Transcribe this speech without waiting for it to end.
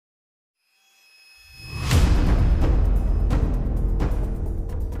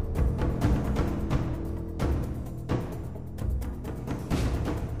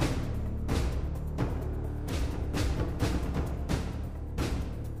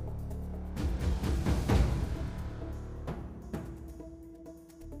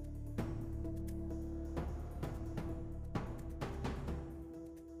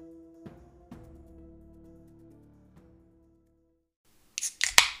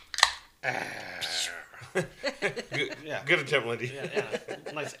Good attempt, Lindy. Yeah.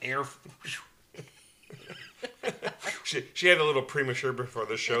 Nice air. She had a little premature before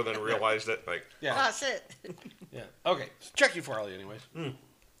the show, then realized that, like, Yeah. That's it. Yeah. Okay. Check you, Farley, anyways.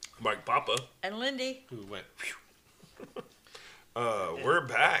 Mike Papa. And Lindy. Who went? We're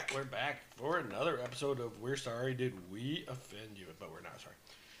back. We're back for another episode of We're Sorry. Did we offend you? But we're not sorry.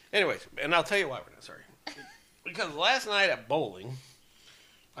 Anyways, and I'll tell you why we're not sorry. Because last night at bowling,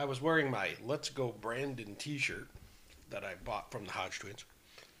 I was wearing my Let's Go Brandon t-shirt that I bought from the Hodge twins.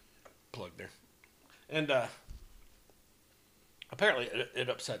 Plug there. And apparently it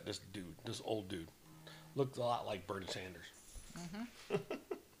upset this dude, this old dude. Looked a lot like Bernie Sanders.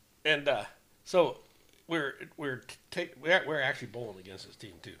 And so we're actually bowling against his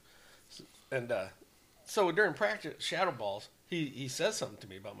team too. And so during practice, shadow balls, he says something to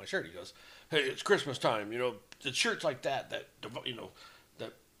me about my shirt. He goes, "Hey, it's Christmas time. You know, the shirts like that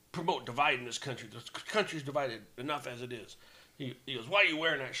promote divide in this country. This country's divided enough as it is." He goes, "Why are you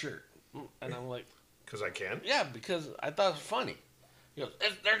wearing that shirt?" And I'm like, Because I can? "Yeah, because I thought it was funny." He goes,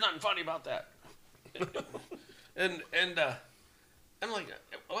 "There's nothing funny about that." and I'm like,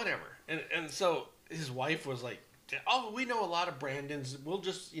 whatever. And so his wife was like, "Oh, we know a lot of Brandons. We'll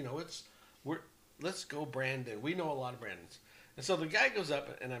just, let's go Brandon. We know a lot of Brandons." And so the guy goes up,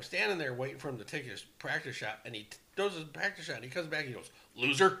 and I'm standing there waiting for him to take his practice shot, and he does his practice shot, and he comes back, and he goes,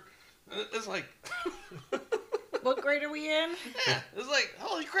 "Loser." It's like, What grade are we in? yeah, it's like,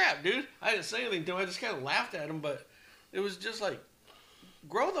 holy crap, dude. I didn't say anything to him. I just kind of laughed at him, but it was just like,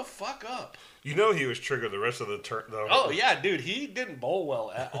 grow the fuck up. You know he was triggered the rest of the turn, though. Oh, yeah, dude. He didn't bowl well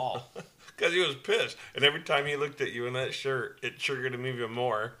at all. Because he was pissed. And every time he looked at you in that shirt, it triggered him even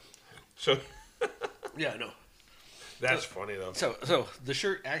more. So, Yeah, no. that's funny, though. So the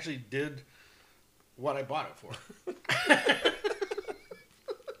shirt actually did what I bought it for.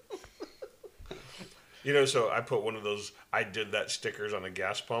 So I put one of those "I did that" stickers on a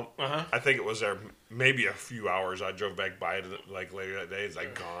gas pump. Uh-huh. I think it was there maybe a few hours. I drove back by it like later that day. It's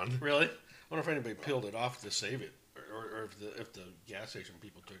like gone. Really? I wonder if anybody peeled it off to save it, or if the gas station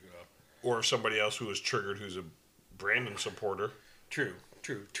people took it off. Or somebody else who was triggered who's a Brandon supporter. True.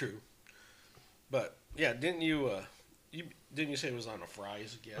 But yeah, didn't you say it was on a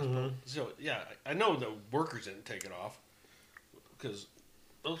Fry's gas pump? So yeah, I know the workers didn't take it off because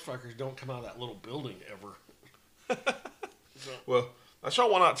those fuckers don't come out of that little building ever. Well, I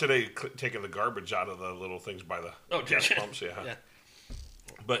saw one out today taking the garbage out of the little things by the gas did you? pumps. Yeah. Yeah.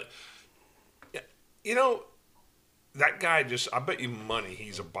 But, that guy I bet you money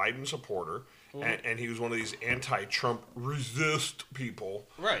he's a Biden supporter, and he was one of these anti-Trump resist people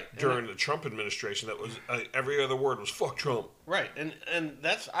Right. during the Trump administration that was, every other word was fuck Trump. Right, and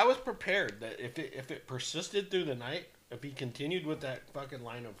I was prepared that if it persisted through the night, if he continued with that fucking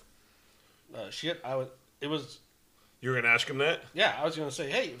line of shit, You were going to ask him that? Yeah, I was going to say,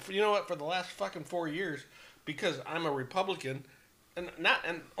 hey, you know what? For the last fucking 4 years, because I'm a Republican, and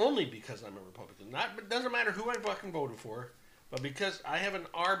only because I'm a Republican, it doesn't matter who I fucking voted for, but because I have an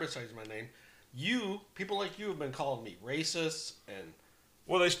R besides my name, people like you have been calling me racist and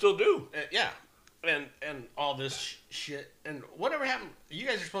Well, they still do. yeah, and all this shit and whatever happened. You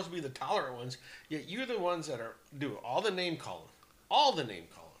guys are supposed to be the tolerant ones, yet you're the ones that do all the name calling,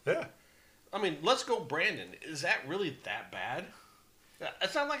 Yeah. I mean, let's go, Brandon. Is that really that bad?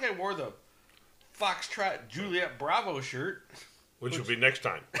 It's not like I wore the Foxtrot Juliet Bravo shirt. Which will be next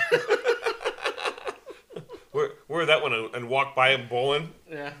time. Wear that one and walk by him bowling.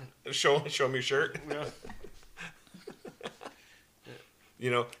 Yeah. Show me your shirt.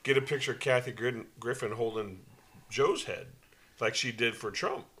 Yeah. Get a picture of Kathy Griffin holding Joe's head, like she did for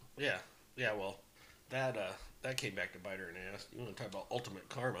Trump. Yeah. Yeah. Well, that came back to bite her in the ass. You want to talk about ultimate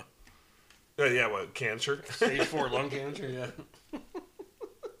karma? Cancer? Stage 4 lung cancer. Yeah.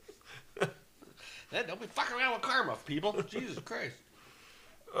 Don't be fucking around with karma, people. Jesus Christ.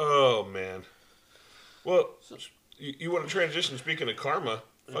 Oh, man. Well, you want to transition, speaking of karma,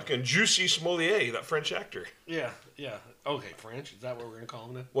 fucking Juicy Smollier, that French actor. Yeah. Okay, French. Is that what we're going to call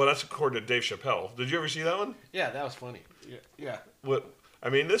him then? Well, that's according to Dave Chappelle. Did you ever see that one? Yeah, that was funny. Yeah.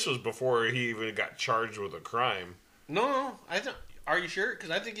 This was before he even got charged with a crime. No. Are you sure?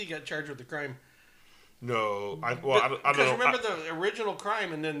 Because I think he got charged with the crime. No, I don't know. Because remember the original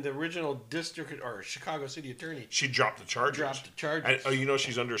crime, and then the original district or Chicago city attorney. She dropped the charges.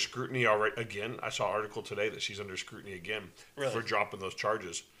 She's under scrutiny already again. I saw an article today that she's under scrutiny again for dropping those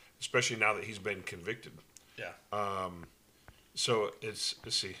charges, especially now that he's been convicted. Yeah. So let's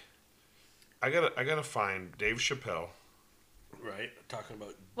see. I gotta find Dave Chappelle. Right. Talking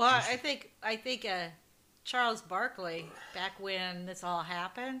about. Well, I think Charles Barkley, back when this all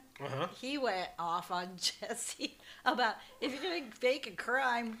happened, he went off on Jesse about if you're going to fake a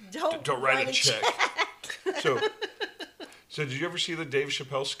crime, don't write a check. So did you ever see the Dave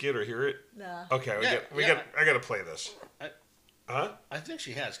Chappelle skit or hear it? No. Okay, I got to play this. I think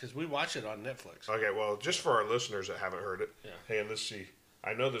she has because we watch it on Netflix. Okay, well, just for our listeners that haven't heard it, hang on, let's see.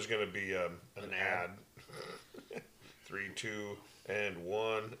 I know there's going to be an ad. 3, 2, and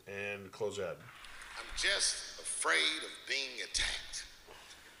 1, and close ad. I'm just afraid of being attacked.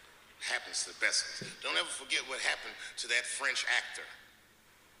 Happens to the best of us. Don't ever forget what happened to that French actor.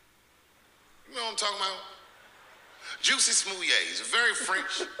 You know what I'm talking about? Juicy Smouillet. He's a very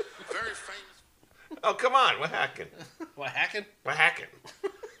French, very famous. Oh, come on. What hacking? What hacking? What hacking?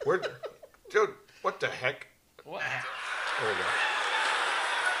 Dude, what the heck? What? There we go.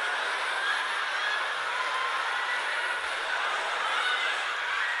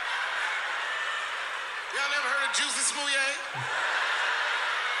 Y'all never heard of Juicy Smouillet?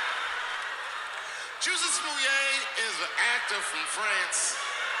 Juicy Smouillet is an actor from France.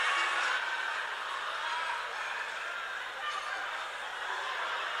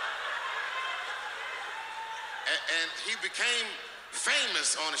 And he became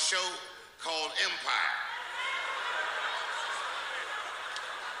famous on a show called Empire.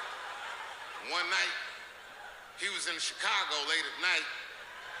 One night, he was in Chicago late at night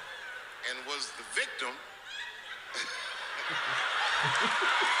and was the victim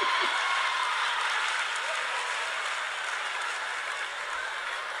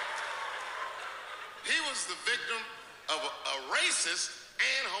he was the victim of a racist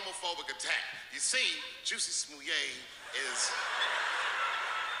and homophobic attack. You see, Juicy Smouillet is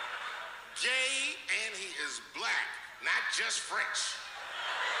gay and he is black, not just French.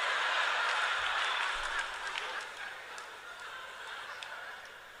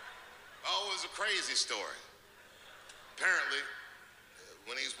 Oh, it was a crazy story. Apparently,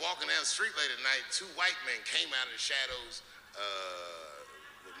 when he was walking down the street late at night, 2 white men came out of the shadows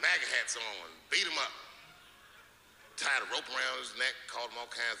with MAGA hats on and beat him up. Tied a rope around his neck, called him all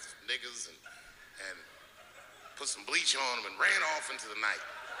kinds of niggas, and put some bleach on him and ran off into the night.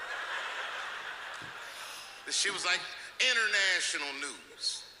 This shit was like international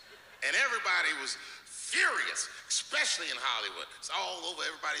news. And everybody was furious, especially in Hollywood. It's all over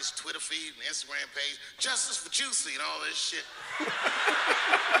everybody's Twitter feed and Instagram page. Justice for Juicy and all this shit.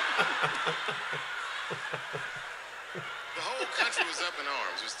 The whole country was up in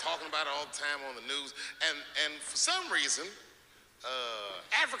arms. It was talking about it all the time on the news. And for some reason,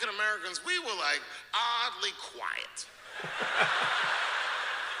 African Americans, we were like oddly quiet.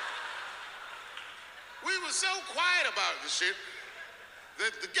 We were so quiet about this shit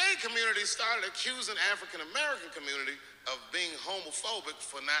that the gay community started accusing African American community of being homophobic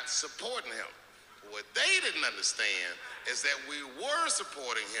for not supporting him. What they didn't understand is that we were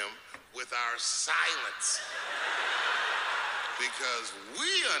supporting him with our silence. Because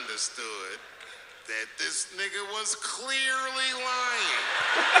we understood that this nigga was clearly lying.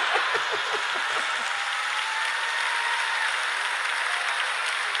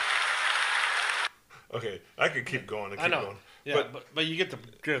 Okay, I could keep going. I know. Going. Yeah, but you get the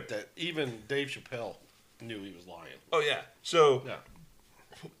drift that even Dave Chappelle knew he was lying. Oh yeah. So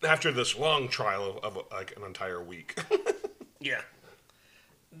after this long trial of like an entire week, yeah,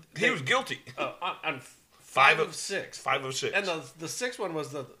 he was guilty on 5 of 6. 5 of 6, and the 6th one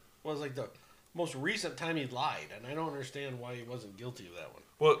was like the most recent time he lied, and I don't understand why he wasn't guilty of that one.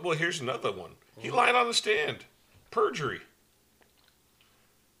 Well, here's another one. He lied on the stand, perjury.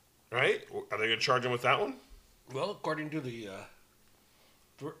 Right? Are they going to charge him with that one? Well, according to the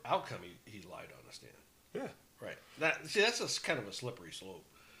outcome, he lied on the stand. Yeah. Right. That's kind of a slippery slope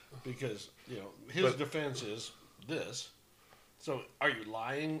because his defense is this. So, are you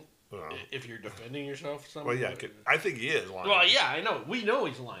lying if you're defending yourself? Well, yeah, I think he is lying. Well, yeah, I know. We know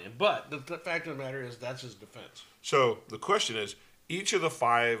he's lying, but the fact of the matter is that's his defense. So the question is, each of the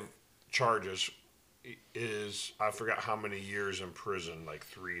 5 charges is, I forgot how many years in prison, like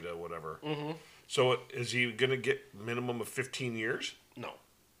 3 to whatever. Mm-hmm. So is he going to get minimum of 15 years? No.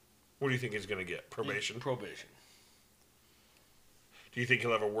 What do you think he's going to get? Probation? Probation. Do you think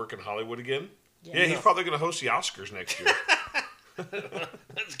he'll ever work in Hollywood again? Yeah, he's probably going to host the Oscars next year.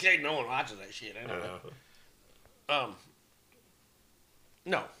 That's okay. No one watches that shit. I know.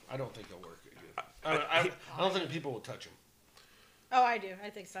 No, I don't think he'll work again. I don't think people will touch him. Oh, I do. I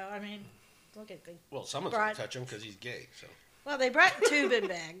think so. I mean, look at the. Well, someone's gonna touch him because he's gay. So. Well, they brought Tubin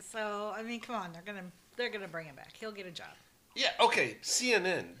back, so I mean, come on, they're gonna bring him back. He'll get a job. Yeah. Okay.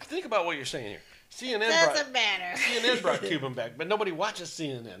 CNN. Think about what you're saying here. CNN doesn't matter. CNN brought Tubin back, but nobody watches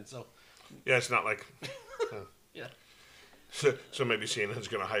CNN, so. Yeah, it's not like. Yeah. So maybe CNN's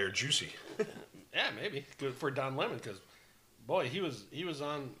going to hire Juicy. Yeah, maybe good for Don Lemon because, boy,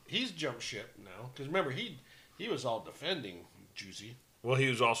 he's jumped ship now because remember he was all defending Juicy. Well, he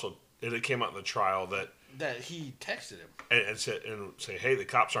was also. It came out in the trial that he texted him and said say, hey, the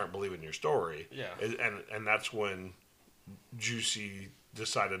cops aren't believing your story. Yeah. And that's when Juicy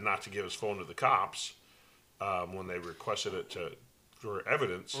decided not to give his phone to the cops when they requested it for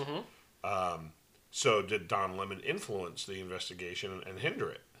evidence. Mm-hmm. So did Don Lemon influence the investigation and hinder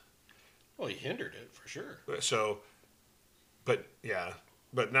it? Well, he hindered it for sure. So, but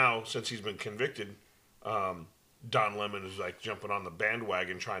now since he's been convicted, Don Lemon is like jumping on the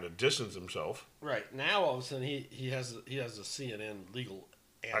bandwagon trying to distance himself. Right now, all of a sudden he has a CNN legal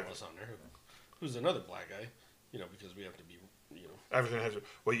analyst on there who's another black guy, because we have to be, Everything has.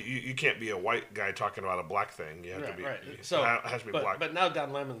 Well, you can't be a white guy talking about a black thing. You have to be. Right. So it has to be black. But now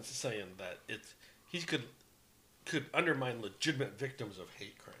Don Lemon's saying that he could undermine legitimate victims of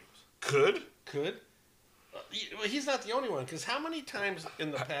hate crimes. Could. Well, he's not the only one, because how many times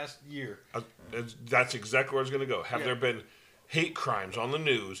in the past year... that's exactly where I was going to go. Have there been hate crimes on the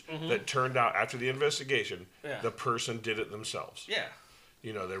news that turned out after the investigation, the person did it themselves? Yeah.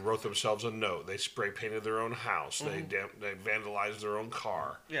 They wrote themselves a note. They spray painted their own house. They vandalized their own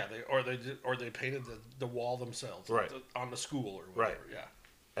car. Yeah, they painted the wall themselves. Right. On the school or whatever. Right.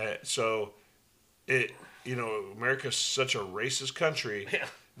 Yeah. So, America's such a racist country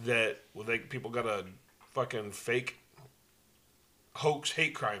that people got a fucking fake hoax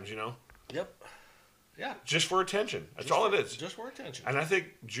hate crimes, Yep. Yeah. Just for attention. That's all it is. Just for attention. And I think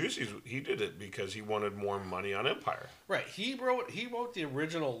Juicy's he did it because he wanted more money on Empire. Right. He wrote the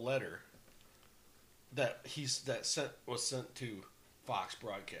original letter that was sent to Fox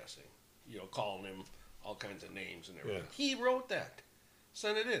Broadcasting, calling him all kinds of names and everything. Yeah. He wrote that.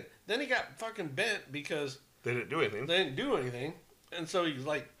 Sent it in. Then he got fucking bent because they didn't do anything. And so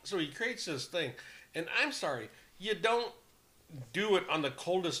he creates this thing. And I'm sorry, you don't do it on the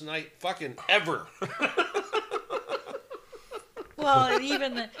coldest night fucking ever. Well, and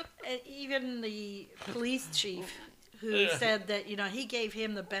even the police chief who said that, he gave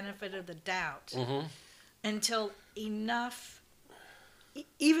him the benefit of the doubt until enough,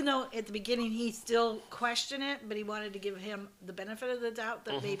 even though at the beginning he still questioned it, but he wanted to give him the benefit of the doubt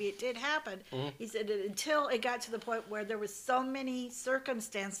that maybe it did happen. He said that until it got to the point where there was so many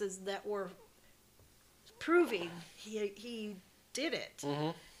circumstances that were proving he did it.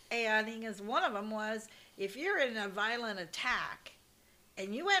 And he goes, one of them was, if you're in a violent attack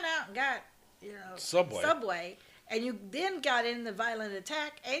and you went out and got, Subway, and you then got in the violent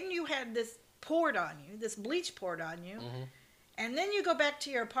attack and you had this bleach poured on you, and then you go back to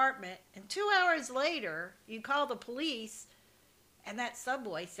your apartment and 2 hours later you call the police and that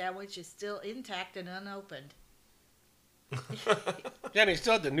Subway sandwich is still intact and unopened. Yeah, and he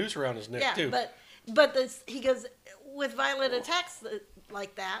still had the noose around his neck too. But he goes, with violent attacks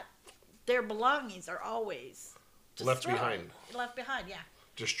like that, their belongings are always left behind. Left behind, yeah.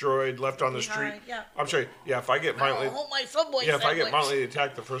 Destroyed, left on the street. Yeah. I'm sorry. Yeah, if I get violently, my Subway if I get violently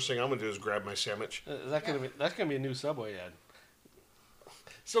attacked, the first thing I'm gonna do is grab my sandwich. That's gonna be a new Subway ad.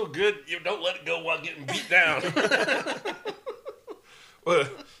 So good, you don't let it go while getting beat down. Well,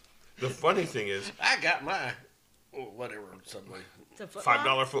 the funny thing is, I got my whatever Subway.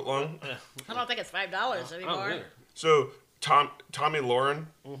 $5 foot long. I don't think it's $5 anymore. So Tommy Lauren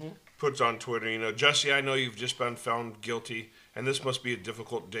puts on Twitter, Jesse, I know you've just been found guilty, and this must be a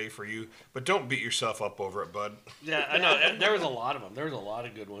difficult day for you, but don't beat yourself up over it, bud. Yeah, I know. There was a lot of them. There was a lot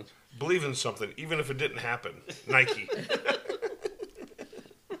of good ones. Believe in something, even if it didn't happen. Nike.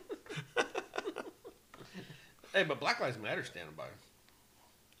 Hey, but Black Lives Matter standing by.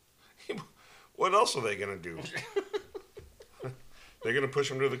 What else are they going to do? They're going to push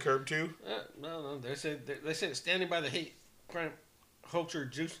them to the curb too? No. They said standing by the hate crime hoaxer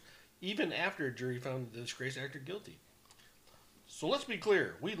Juice, even after a jury found the disgraced actor guilty. So let's be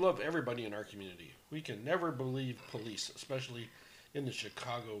clear. We love everybody in our community. We can never believe police, especially in the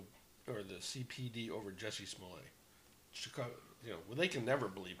Chicago or the CPD over Jesse Smollett. Chicago, they can never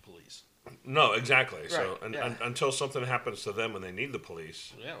believe police. No, exactly. Right, So until something happens to them and they need the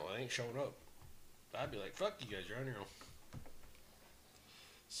police. Yeah, well, they ain't showing up. I'd be like, fuck you guys, you're on your own.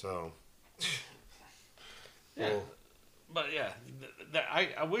 So, yeah, but yeah,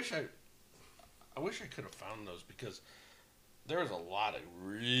 I wish I could have found those because there was a lot of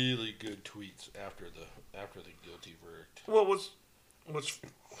really good tweets after the guilty verdict. Well, what's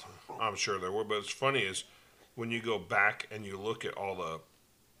I'm sure there were, but what's funny is when you go back and you look at all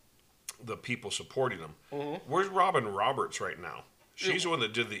the people supporting them. Where's Robin Roberts right now? She's the one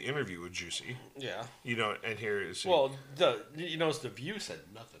that did the interview with Juicy. Yeah. You know, and here is Well, it's the View said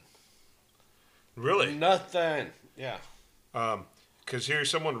nothing. really Nothing. Yeah. because here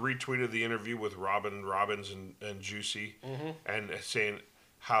someone retweeted the interview with Robin Robbins and Juicy, and saying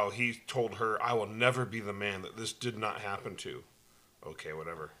how he told her, "I will never be the man that this did not happen to." Okay,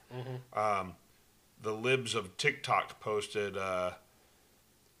 whatever. The libs of TikTok posted.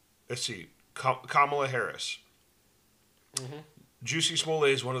 Let's see, Kamala Harris. Juicy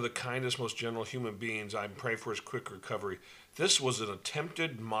Smollett is one of the kindest, most gentle human beings. I pray for his quick recovery. This was an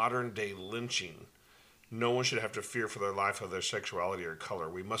attempted modern-day lynching. No one should have to fear for their life of their sexuality or color.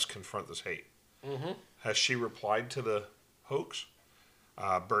 We must confront this hate. Has she replied to the hoax?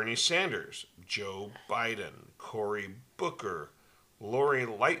 Bernie Sanders, Joe Biden, Cory Booker, Lori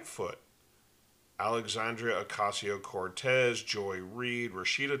Lightfoot, Alexandria Ocasio-Cortez, Joy Reid,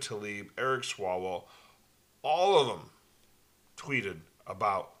 Rashida Tlaib, Eric Swalwell, all of them tweeted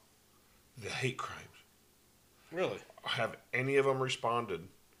about the hate crimes. Really? Have any of them responded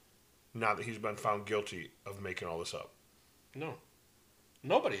now that he's been found guilty of making all this up? No.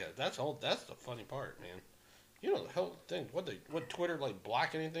 Nobody has. That's the funny part, man. You know the whole thing. What Twitter like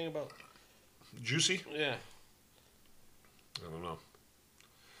block anything about? Juicy? Yeah. I don't know.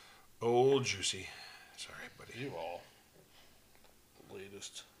 Old Juicy. Sorry, buddy. You all.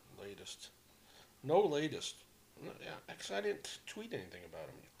 Latest. No latest. Yeah, actually, I didn't tweet anything about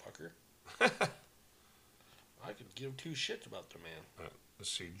him, you fucker. I could give two shits about the man.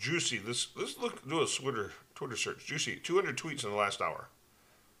 Let's see. Juicy. Let's do a Twitter search. Juicy. 200 tweets in the last hour.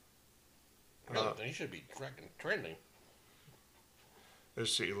 Really, he should be freaking trending.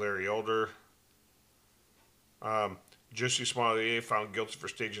 Let's see. Larry Elder. Juicy Smollett found guilty for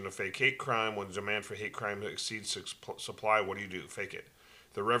staging a fake hate crime. When demand for hate crime exceeds supply, what do? Fake it.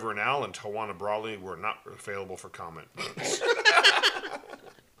 The Reverend Al and Tawana Brawley were not available for comment.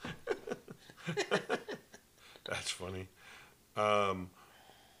 That's funny.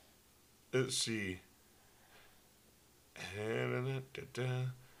 Let's see.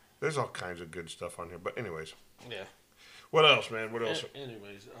 There's all kinds of good stuff on here. But anyways. Yeah. What else, man? What else?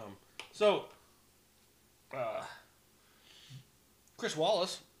 Anyways, Chris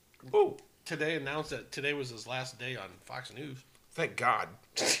Wallace today announced that today was his last day on Fox News. Thank God.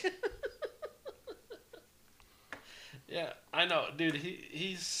 Yeah, I know, dude.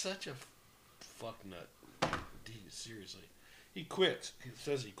 He's such a fuck nut. Seriously, he quits. He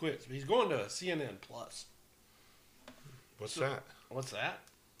says he quits. But he's going to CNN Plus. What's that? What's that?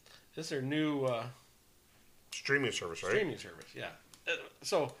 It's their new Streaming service, right? streaming service. Yeah.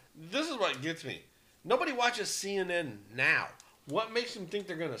 So this is what gets me. Nobody watches CNN now. What makes them think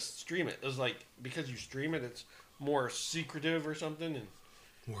they're gonna stream it? It's like because you stream it, it's more secretive or something, and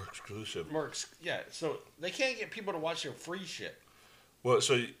More exclusive. yeah. So they can't get people to watch their free shit. Well,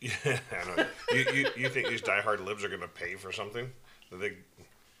 so yeah, I know. You think these diehard libs are going to pay for something? That they,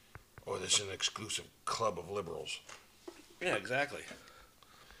 this is an exclusive club of liberals. Yeah, exactly.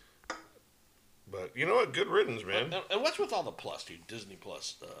 But you know what? Good riddance, man. And what's with all the plus, dude? Disney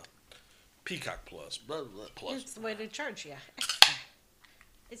Plus, Peacock Plus, blah, blah, Plus. It's the way to charge you extra.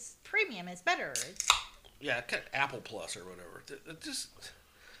 It's premium. It's better. It's... Yeah, kind of Apple Plus or whatever. It just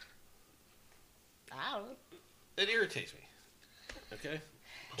I don't know. it irritates me. Okay,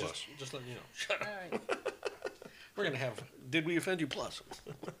 Plus. just letting you know. Shut up. All right. We're gonna have. Did we offend you? Plus.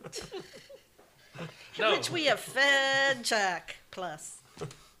 Which we have fed Jack plus.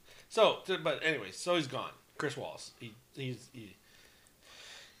 So, but anyway, so he's gone. Chris Wallace. He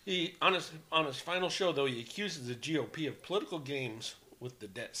on his final show though, he accuses the GOP of political games with the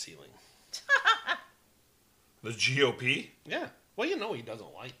debt ceiling. The GOP? Yeah. Well, you know he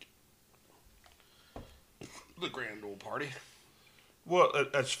doesn't like the grand old party. Well,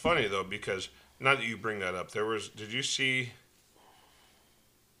 that's funny though, because now that you bring that up, did you see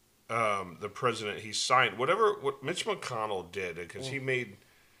the president? He signed what Mitch McConnell did, because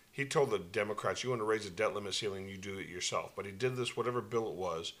he told the Democrats, you want to raise the debt limit ceiling, you do it yourself. But he did this, whatever bill it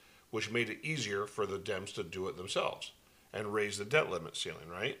was, which made it easier for the Dems to do it themselves and raise the debt limit ceiling,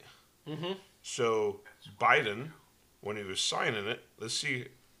 right? Mm-hmm. So Biden, when he was signing it, let's see.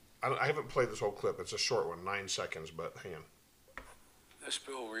 I haven't played this whole clip. It's a short one, 9 seconds, but hang on. This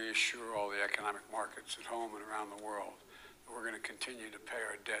bill will reassure all the economic markets at home and around the world that we're going to continue to pay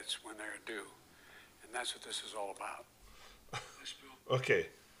our debts when they're due. And that's what this is all about. This bill. Okay.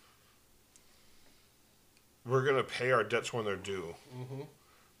 We're going to pay our debts when they're due. Mm-hmm.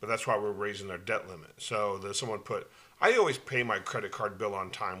 But that's why we're raising their debt limit. So someone put, I always pay my credit card bill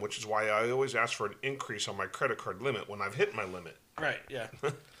on time, which is why I always ask for an increase on my credit card limit when I've hit my limit. Right, yeah.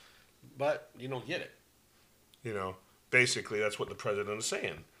 But you don't get it. You know, basically that's what the president is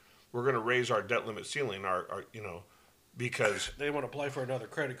saying. We're going to raise our debt limit ceiling, our because They want to apply for another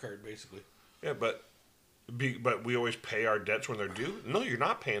credit card, basically. yeah, but we always pay our debts when they're due. No, you're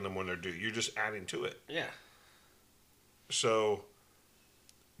not paying them when they're due. You're just adding to it. Yeah. So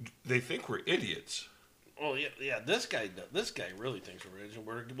they think we're idiots. Well, yeah. This guy really thinks we're rich, and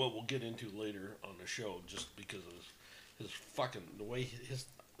what we'll get into later on the show, just because of his fucking the way his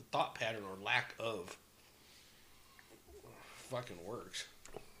thought pattern or lack of fucking works.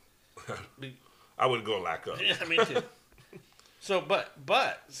 I would go lack of. Yeah, me too. So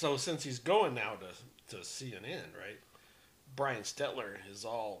since he's going now to CNN, right? Brian Stetler is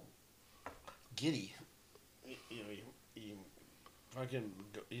all giddy. He's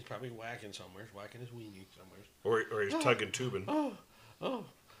probably whacking somewhere, whacking his weenie somewhere. Or he's tugging Tubin. Oh,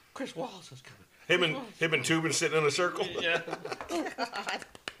 Chris Wallace is coming. Him and Tubin sitting in a circle. Yeah.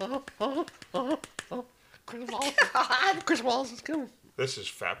 Chris Wallace is coming. This is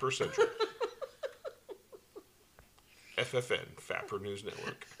Fapper Central. FFN, Fapper News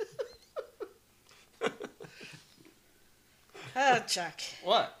Network. Oh, Chuck.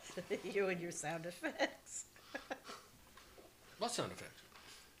 What? You and your sound effects. What sound effect?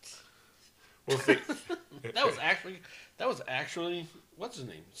 Well, That was actually what's his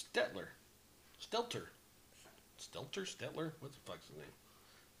name? Stelter. What the fuck's his name?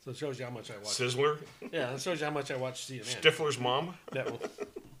 So it shows you how much I watch. Sizzler. Yeah, it shows you how much I watch CNN. Stifler's mom. That one.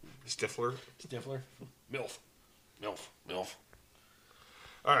 Stifler. MILF.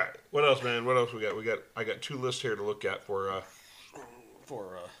 All right. What else, man? What else we got? I got 2 lists here to look at for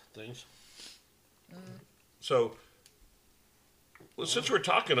things. So, well, since we're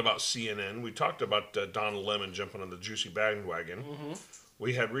talking about CNN, we talked about Don Lemon jumping on the juicy bandwagon. Mm-hmm.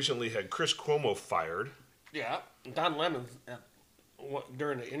 We had recently had Chris Cuomo fired. Yeah, Don Lemon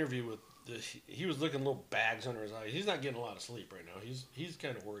during the interview with he was looking little bags under his eyes. He's not getting a lot of sleep right now. He's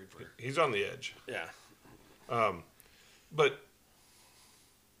kind of worried for. He's on the edge. Yeah. But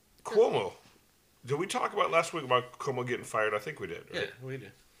Cuomo, did we talk about last week about Cuomo getting fired? I think we did. Right? Yeah, we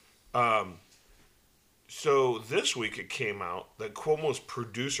did. So this week it came out that Cuomo's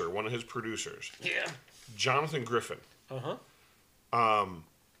producer, one of his producers, Yeah. Jonathan Griffin,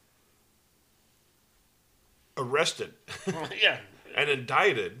 arrested Yeah. and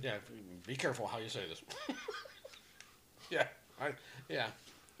indicted. Yeah. Be careful how you say this. Yeah. Yeah.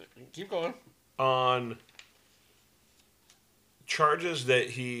 Keep going. On charges that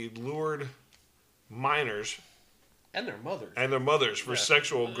he lured minors And their mothers. for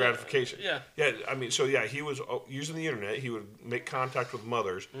sexual gratification. Yeah. Yeah, I mean, he was using the internet. He would make contact with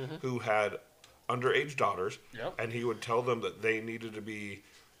mothers who had underage daughters, Yep. and he would tell them that they needed to be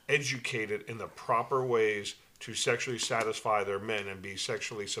educated in the proper ways to sexually satisfy their men and be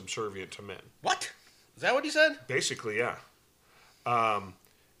sexually subservient to men. What? Is that what he said? Basically, yeah.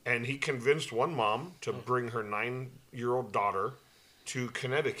 And he convinced one mom to bring her 9-year-old daughter to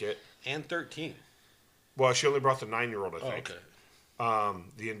Connecticut. And 13. Well, she only brought the 9-year-old, I Oh, think. okay.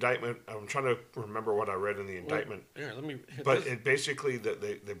 The indictment, I'm trying to remember what I read in the indictment. Well, here, let me. But it basically, that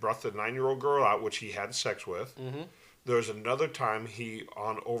they brought the 9-year-old girl out, which he had sex with. Mm-hmm. There was another time he,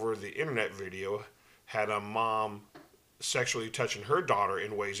 over the internet video, had a mom sexually touching her daughter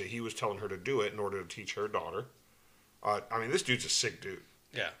in ways that he was telling her to do it in order to teach her daughter. I mean, this dude's a sick dude.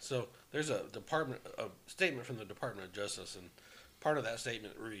 Yeah. So there's a statement from the Department of Justice, and part of that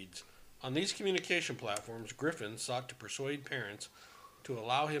statement reads: on these communication platforms, Griffin sought to persuade parents to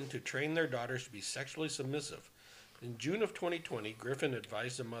allow him to train their daughters to be sexually submissive. In June of 2020, Griffin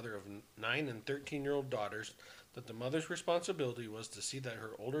advised the mother of 9 and 13-year-old daughters that the mother's responsibility was to see that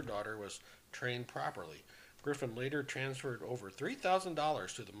her older daughter was trained properly. Griffin later transferred over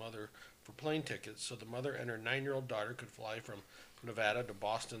 $3,000 to the mother for plane tickets so the mother and her 9-year-old daughter could fly from Nevada to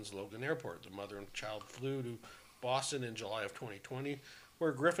Boston's Logan Airport. The mother and child flew to Boston in July of 2020,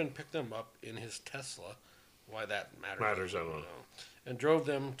 where Griffin picked them up in his Tesla. Why that matters, I don't know. And drove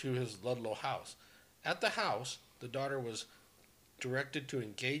them to his Ludlow house. At the house, the daughter was directed to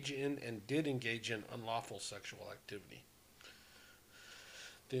engage in and did engage in unlawful sexual activity.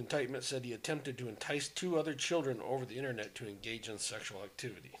 The indictment said he attempted to entice 2 other children over the internet to engage in sexual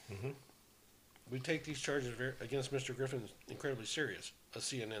activity. Mm-hmm. We take these charges against Mr. Griffin incredibly serious, a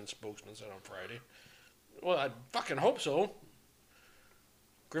CNN spokesman said on Friday. Well, I fucking hope so.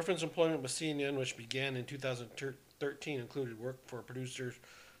 Griffin's employment with CNN, which began in 2013, included work for producers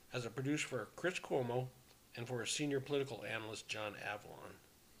as a producer for Chris Cuomo and for a senior political analyst, John Avalon.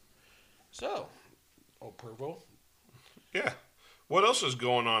 So, Pervo. Yeah. What else is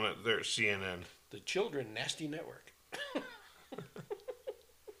going on at their CNN? The Children Nasty Network.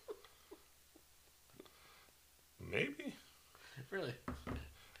 Maybe. Really?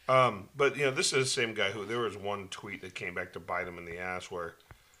 But this is the same guy who there was one tweet that came back to bite him in the ass where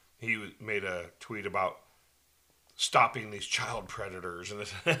he made a tweet about stopping these child predators and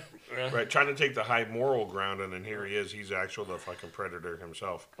this, right, trying to take the high moral ground, and then here he is, he's actually the fucking predator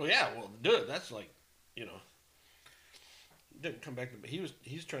himself. Well, yeah, dude, that's like, didn't come back to.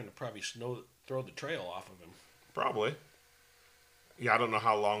 He's trying to probably throw the trail off of him. Probably. Yeah, I don't know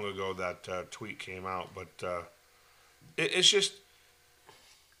how long ago that tweet came out, but it's just.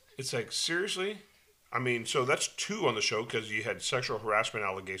 It's like, seriously? I mean, so that's 2 on the show because you had sexual harassment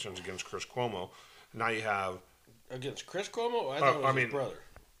allegations against Chris Cuomo. Now you have... Against Chris Cuomo? I thought it was his brother.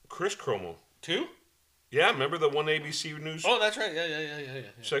 Chris Cuomo. 2? Yeah, remember the one ABC News? Oh, that's right. Yeah.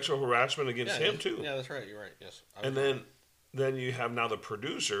 Sexual harassment against him, too. Yeah, that's right. You're right. Yes. And then you have now the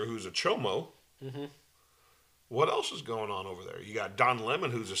producer, who's a chomo. Mm-hmm. What else is going on over there? You got Don Lemon,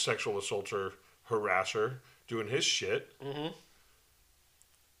 who's a sexual assaulter, harasser, doing his shit. Mm-hmm.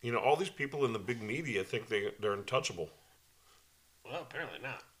 All these people in the big media think they're untouchable. Well, apparently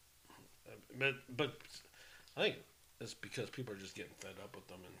not. But I think it's because people are just getting fed up with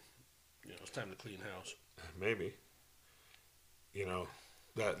them, and it's time to clean house. Maybe.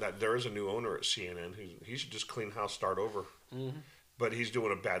 That there is a new owner at CNN. He should just clean house, start over. Mm-hmm. But he's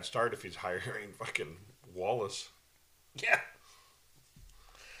doing a bad start if he's hiring fucking Wallace. Yeah.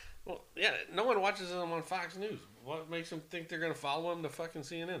 Well, yeah, no one watches him on Fox News. What makes them think they're going to follow him to fucking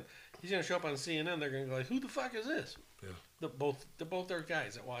CNN? He's going to show up on CNN. They're going to go like, "Who the fuck is this?" Yeah. They're both their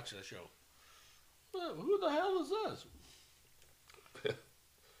guys that watch the show. Well, who the hell is this?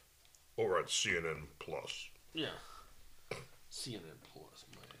 Over at CNN Plus. Yeah. CNN Plus,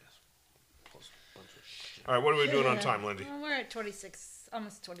 my ass. Plus a bunch of shit. All right, what are we doing on time, Lindy? Well, we're at 26,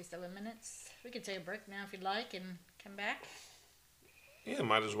 almost 27 minutes. We can take a break now if you'd like and come back. Yeah,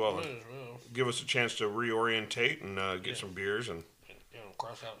 might as well. Might as well. Give us a chance to reorientate and get some beers and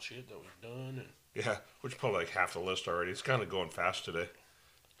cross out shit that we've done. And yeah, which probably like half the list already. It's kind of going fast today.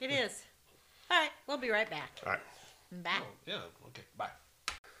 It is. All right, we'll be right back. All right. Back. Oh, yeah, okay, bye.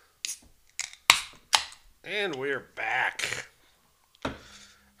 And we're back.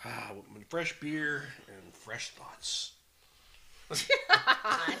 With fresh beer and fresh thoughts.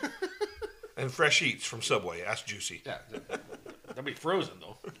 And fresh eats from Subway. Ask Juicy. Yeah, they'll be frozen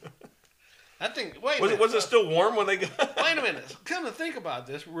though. That thing. Wait. Was it still warm when they got? Wait a minute. Come to think about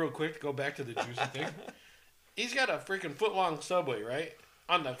this, real quick. To go back to the Juicy thing. He's got a freaking foot-long Subway, right?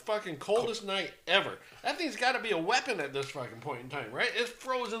 On the fucking coldest night ever. That thing's got to be a weapon at this fucking point in time, right? It's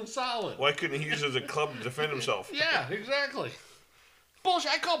frozen solid. Why couldn't he use it as a club to defend himself? Yeah, exactly.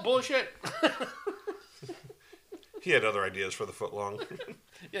 Bullshit. I call bullshit. He had other ideas for the foot long.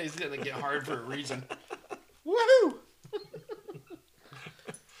 Yeah, he's gonna get hard for a reason. Woohoo!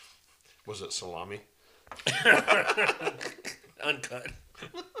 Was it salami? Uncut.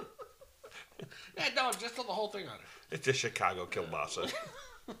 Yeah, no, just throw the whole thing on it. It's a Chicago kielbasa.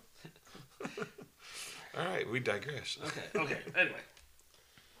 All right, we digress. Okay.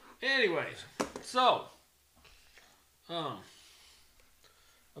 Anyways, so,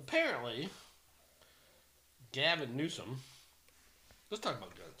 apparently, Gavin Newsom. Let's talk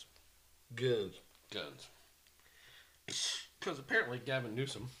about guns. Guns. Because apparently Gavin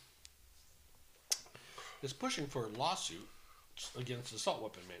Newsom is pushing for a lawsuit against assault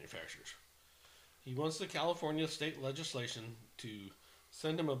weapon manufacturers. He wants the California state legislation to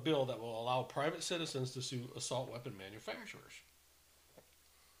send him a bill that will allow private citizens to sue assault weapon manufacturers.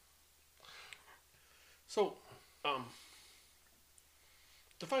 So,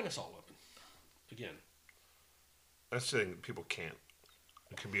 define assault weapon. Again. That's the thing, people can't.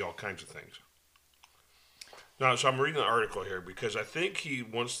 It can be all kinds of things. Now, so I'm reading the article here because I think he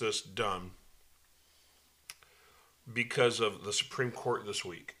wants this done because of the Supreme Court this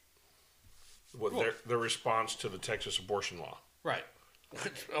week. Their response to the Texas abortion law. Right.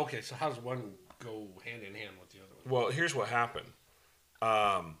 Okay, so how does one go hand in hand with the other one? Well, here's what happened.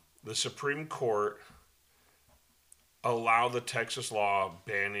 The Supreme Court allowed the Texas law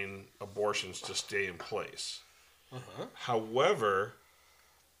banning abortions to stay in place. Uh-huh. However,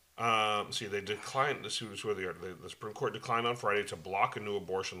 they declined. This is where they are. The Supreme Court declined on Friday to block a new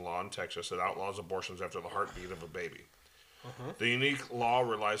abortion law in Texas that outlaws abortions after the heartbeat of a baby. Uh-huh. The unique law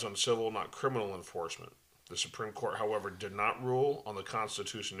relies on civil, not criminal enforcement. The Supreme Court, however, did not rule on the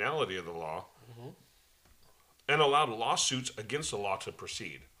constitutionality of the law and allowed lawsuits against the law to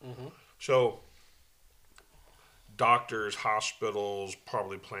proceed. Mm-hmm. So, doctors, hospitals,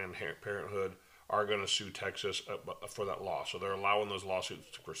 probably Planned Parenthood are going to sue Texas for that law. So they're allowing those lawsuits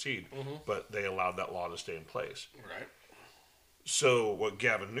to proceed, but they allowed that law to stay in place. Right. So what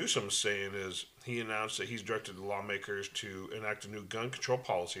Gavin Newsom's saying is he announced that he's directed the lawmakers to enact a new gun control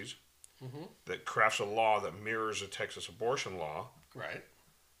policies that crafts a law that mirrors the Texas abortion law. Right.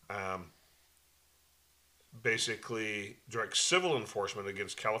 Basically direct civil enforcement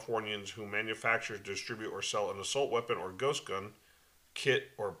against Californians who manufacture, distribute, or sell an assault weapon or ghost gun kit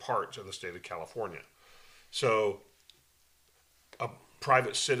or parts in the state of California. So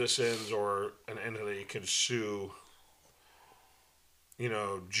private citizens or an entity can sue,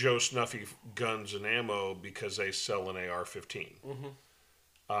 Joe Snuffy Guns and Ammo because they sell an AR-15.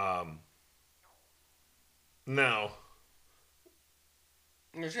 Now,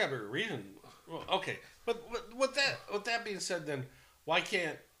 there's got to be a reason. Well, okay, but with that being said, then why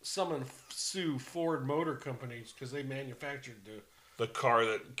can't someone sue Ford Motor Companies because they manufactured the car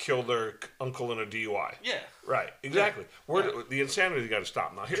that killed their uncle in a DUI? Yeah. Right. Exactly. The insanity got to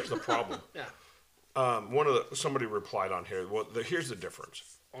stop. Now, here's the problem. Yeah. Somebody replied on here. Well, here's the difference.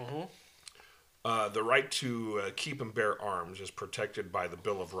 The right to keep and bear arms is protected by the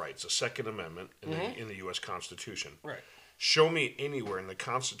Bill of Rights, the Second Amendment in the U.S. Constitution. Right. Show me anywhere in the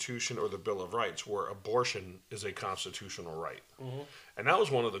Constitution or the Bill of Rights where abortion is a constitutional right. And that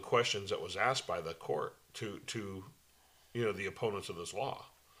was one of the questions that was asked by the court to the opponents of this law.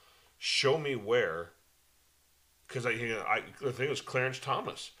 Show me where, because I think it was Clarence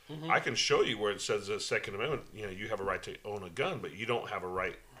Thomas. I can show you where it says the Second Amendment, you have a right to own a gun, but you don't have a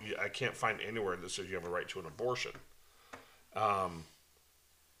right. I can't find anywhere that says you have a right to an abortion.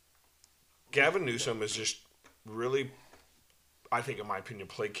 Gavin Newsom is just really, I think, in my opinion,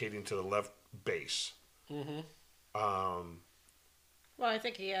 placating to the left base. Well, I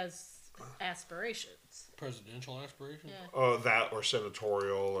think he has aspirations. Presidential aspirations? Yeah. That or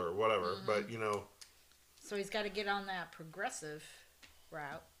senatorial or whatever. But, So he's got to get on that progressive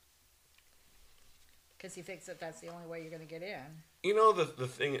route because he thinks that that's the only way you're going to get in. The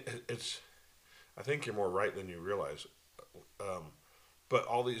thing, I think you're more right than you realize. But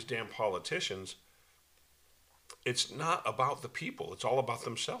all these damn politicians, it's not about the people. It's all about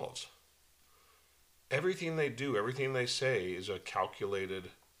themselves. Everything they do, everything they say is a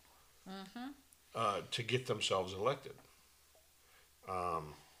calculated to get themselves elected.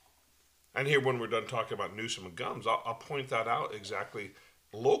 And here, when we're done talking about Newsom and guns, I'll point that out exactly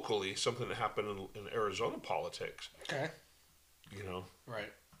locally, something that happened in Arizona politics. Okay.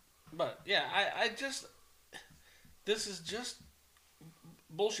 Right. But, yeah, I just, this is just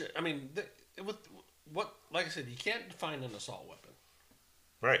bullshit. I mean, like I said, you can't define an assault weapon.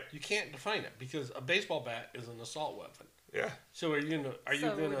 Right. You can't define it because a baseball bat is an assault weapon. Yeah. So are you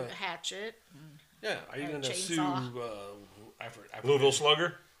gonna hatchet? Yeah. Are you gonna sue? Louisville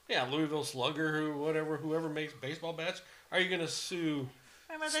Slugger. Yeah, Louisville Slugger, whoever makes baseball bats. Are you gonna sue?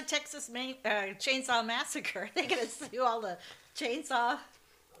 Remember the Texas Chainsaw Massacre? They're gonna sue all the chainsaw.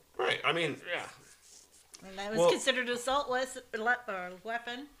 Right. I mean, yeah. And that was considered an assault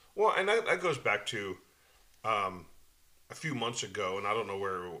weapon. Well, and that goes back to a few months ago, and I don't know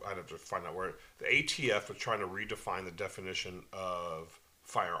where, I'd have to find out where, the ATF was trying to redefine the definition of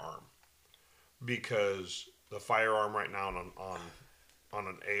firearm. Because the firearm right now on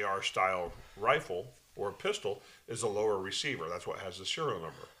an AR-style rifle or a pistol is a lower receiver. That's what has the serial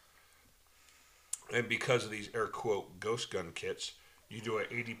number. And because of these air quote ghost gun kits, you do it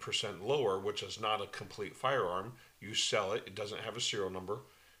 80% lower, which is not a complete firearm. You sell it. It doesn't have a serial number.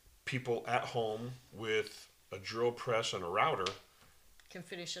 People at home with a drill press and a router can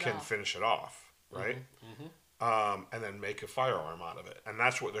finish it off, right? And then make a firearm out of it. And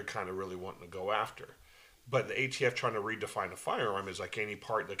that's what they're kind of really wanting to go after. But the ATF trying to redefine a firearm is like any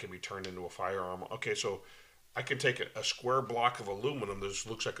part that can be turned into a firearm. Okay, so I can take a square block of aluminum that just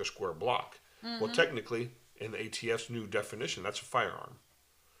looks like a square block. Well, technically, in the ATF's new definition, that's a firearm.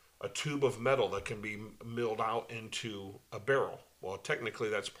 A tube of metal that can be milled out into a barrel. Well, technically,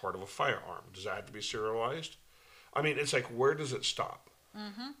 that's part of a firearm. Does that have to be serialized? I mean, it's like, where does it stop?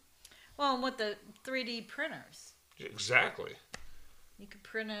 Well, and with the 3D printers. Exactly. You could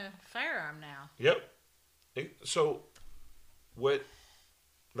print a firearm now. Yep. So,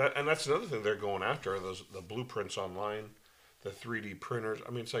 that's another thing they're going after, the blueprints online, the 3D printers.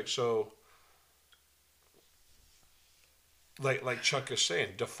 I mean, it's like, so, like Chuck is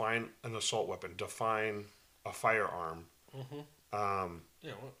saying, define an assault weapon, define a firearm.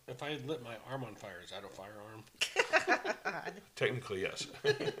 Yeah, well, if I lit my arm on fire, is that a firearm? Technically, yes.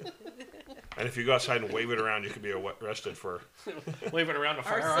 And if you go outside and wave it around, you could be arrested for waving around a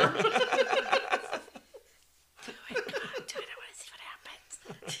firearm. Do it. I want to see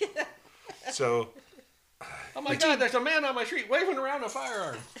what happens. So. Oh my God! There's a man on my street waving around a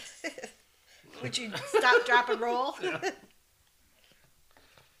firearm. Would you stop, drop, and roll?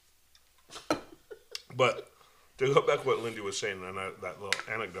 But to go back to what Lindy was saying and that little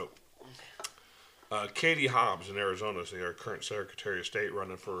anecdote, Katie Hobbs in Arizona is our current Secretary of State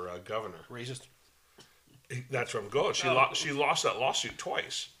running for governor. Racist. That's where I'm going. She lost that lawsuit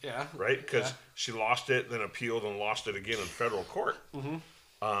twice. Yeah. Right? Because she lost it, then appealed, and lost it again in federal court. Mm-hmm.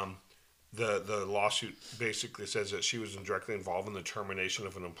 The lawsuit basically says that she was directly involved in the termination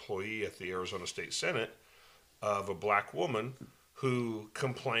of an employee at the Arizona State Senate of a black woman who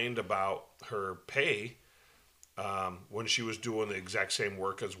complained about her pay when she was doing the exact same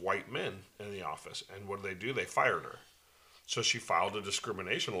work as white men in the office. And what do? They fired her. So she filed a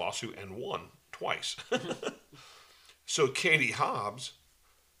discrimination lawsuit and won twice. So Katie Hobbs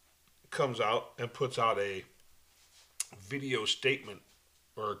comes out and puts out a video statement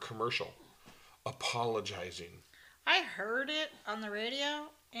or a commercial apologizing. I heard it on the radio,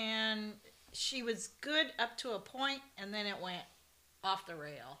 and she was good up to a point, and then it went off the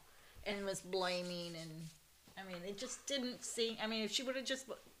rail and was blaming. And I mean, it just didn't seem. I mean, if she would have just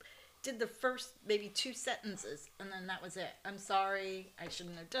did the first maybe 2 sentences, and then that was it. I'm sorry, I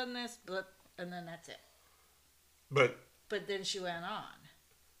shouldn't have done this, and then that's it. But then she went on.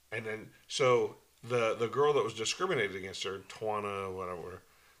 And then so the girl that was discriminated against her, Tawana, whatever,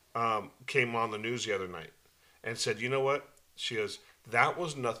 came on the news the other night and said, you know what? She goes, that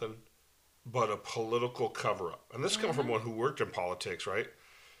was nothing but a political cover-up. And this comes from one who worked in politics, right?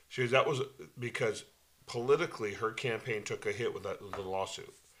 She goes, that was because politically her campaign took a hit with the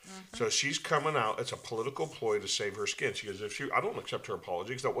lawsuit. So she's coming out. It's a political ploy to save her skin. She goes, I don't accept her apology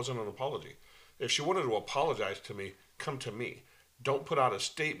because that wasn't an apology. If she wanted to apologize to me, come to me. Don't put out a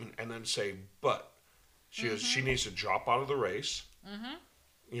statement and then say, but. She goes, she needs to drop out of the race.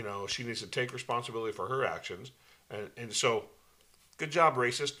 You know, she needs to take responsibility for her actions. And so, good job,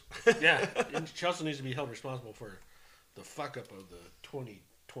 racist. Yeah, and she also needs to be held responsible for the fuck up of the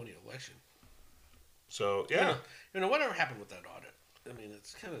 2020 election. So, yeah. You know, whatever happened with that audit? I mean,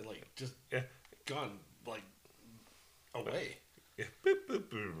 it's kind of like just gone like away. Yeah.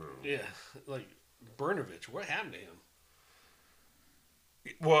 Yeah, like Brnovich. What happened to him?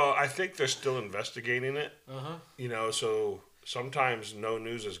 Well, I think they're still investigating it. You know, so sometimes no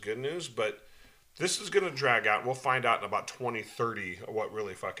news is good news, but this is going to drag out. We'll find out in about 2030 what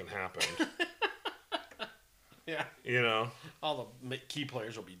really fucking happened. Yeah. You know? All the key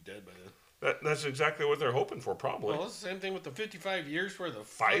players will be dead by then. That's exactly what they're hoping for, probably. Well, it's the same thing with the 55 years for the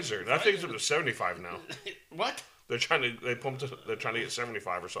Pfizer. That thing's up to 75 now. What? They're trying to get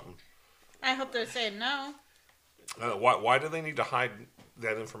 75 or something. I hope they're saying no. Why do they need to hide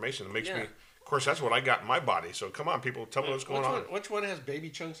that information? It makes me. Of course, that's what I got in my body. So come on, people, tell me what's going on. Which one has baby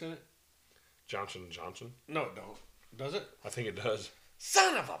chunks in it? Johnson & Johnson. No, it don't. Does it? I think it does.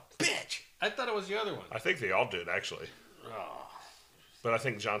 Son of a bitch! I thought it was the other one. I think they all did, actually. Oh. But I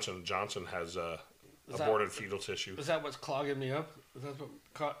think Johnson & Johnson has aborted fetal tissue. Is that what's clogging me up? Is that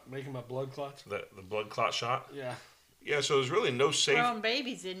what making my blood clots? The blood clot shot? Yeah. Yeah, so there's really no safe... Throwing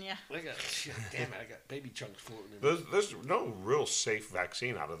babies in you. Damn it, I got baby chunks floating in me. There's no real safe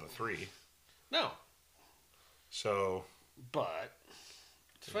vaccine out of the 3. No. So... But,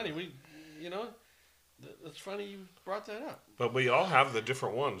 it's funny, it's funny you brought that up. But we all have the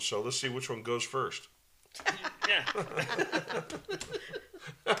different ones, so let's see which one goes first. Yeah.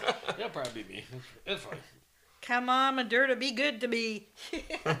 That'll probably be me. It's fine. Come on, Madurda, be good to me.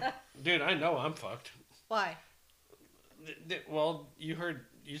 Dude, I know I'm fucked. Why? Well, you heard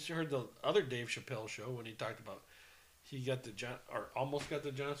the other Dave Chappelle show when he talked about he got almost got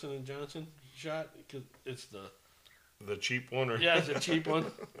the Johnson & Johnson shot because it's the cheap one, or yeah, it's a cheap one.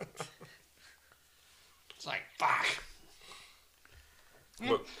 It's like fuck.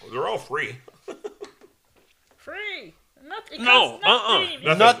 But they're all free. Free. Nothing. No,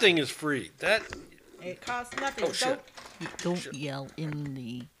 nothing is free. That it costs nothing. Oh, shit. Don't yell in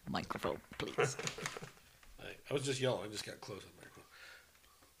the microphone, please. I was just yelling. I just got close on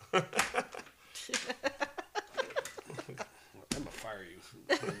the microphone. I'm gonna fire you.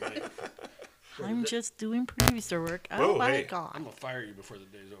 I'm just doing producer work. Oh, my God. I'm gonna fire you before the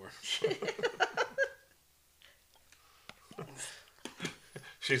day's over.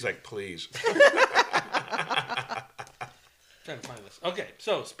 She's like, please. Trying to find this. Okay,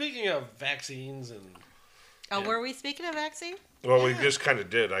 so speaking of vaccines and... Oh, were we speaking of vaccine? Well, we just kind of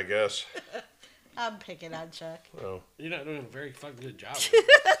did, I guess. I'm picking on Chuck. Oh. You're not doing a very fucking good job.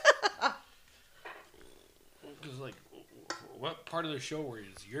 Because, like, what part of the show where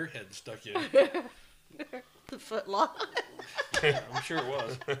is your head stuck in? The foot long. Yeah, I'm sure it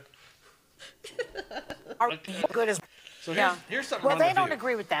was. Are you good as... So Yeah. here's something Well, on they the don't view.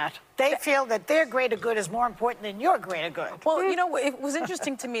 agree with that. They feel that their greater good is more important than your greater good. Well, you know, it was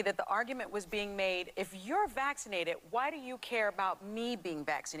interesting to me that the argument was being made, if you're vaccinated, why do you care about me being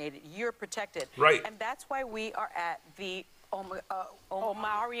vaccinated? You're protected. Right. And that's why we are at the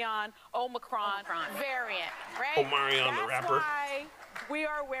Omicron variant, right? Omarion the rapper. That's why we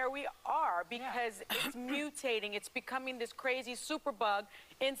are where we are, because it's mutating. It's becoming this crazy superbug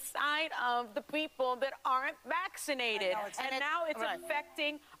inside of the people that aren't vaccinated. And now it's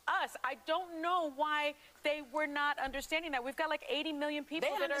affecting us. I don't know why they were not understanding that. We've got like 80 million people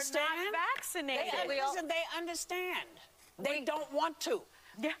They that understand. are not vaccinated. They understand. They don't want to.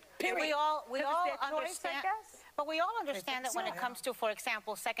 Yeah. Period. We all Because it's their choice, I understand. guess. But we all understand that when it comes to, for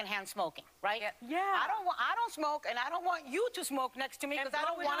example, secondhand smoking, right? Yeah. I don't smoke, and I don't want you to smoke next to me because I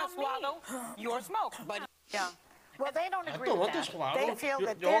don't want to swallow your smoke. But Yeah. Well, they don't I agree don't with want that. this one. They feel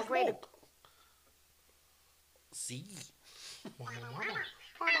that Y'all their greater smoke. See.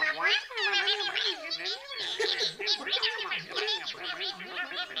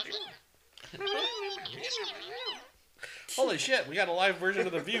 Holy shit, we got a live version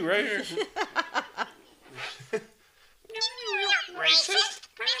of The View right here. Racist.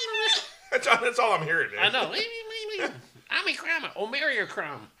 That's all I'm hearing. Dude. I know.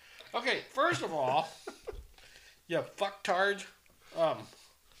 Omicron. Okay, first of all, you fucktards. Oh,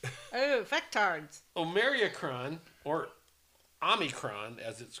 factards. Omicron, or Omicron,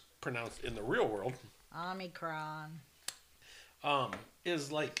 as it's pronounced in the real world, Omicron.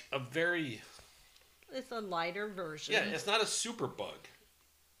 is like a very... It's a lighter version. Yeah, it's not a super bug.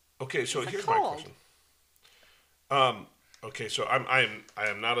 Okay, so It's a here's my cold. question. Okay, so I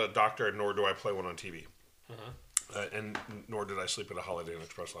am not a doctor, nor do I play one on TV, and nor did I sleep at a Holiday Inn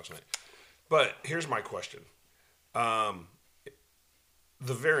Express last night. But here's my question: the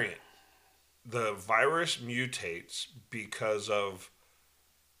variant, the virus mutates because of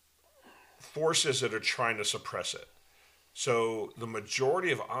forces that are trying to suppress it. So the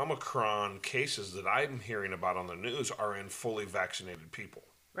majority of Omicron cases that I'm hearing about on the news are in fully vaccinated people.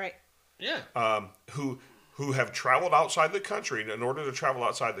 Right. Yeah. Who have traveled outside the country. In order to travel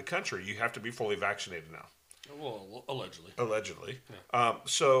outside the country, you have to be fully vaccinated now. Well, allegedly. Allegedly.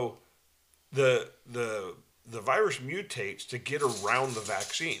 So the virus mutates to get around the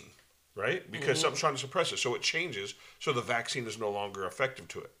vaccine, right? Because something's trying to suppress it. So it changes. So the vaccine is no longer effective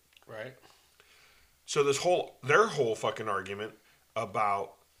to it. Right. So their whole fucking argument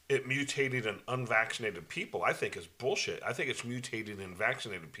about it mutating in unvaccinated people, I think is bullshit. I think it's mutating in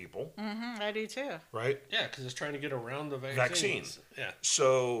vaccinated people, I do too. right? Yeah, because it's trying to get around the Vaccines. Yeah.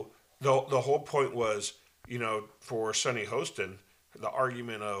 So the whole point was, for Sonny Hostin, the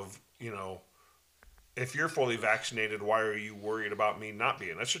argument of, if you're fully vaccinated, why are you worried about me not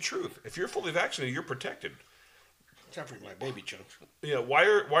being? That's the truth. If you're fully vaccinated, you're protected. Except for my baby chunks. Yeah. Why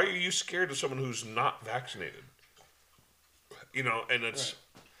are you scared of someone who's not vaccinated? And it's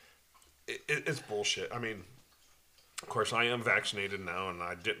it's bullshit. I mean, of course, I am vaccinated now, and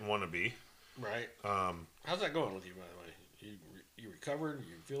I didn't want to be. Right. How's that going with you, by the way? You recovered?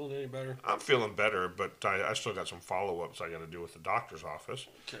 You feeling any better? I'm feeling better, but I still got some follow-ups I got to do with the doctor's office.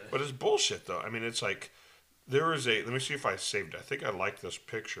 Okay. But it's bullshit, though. I mean, it's like there is let me see if I saved it. I think I like this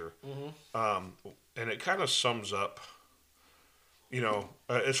picture. And it kind of sums up,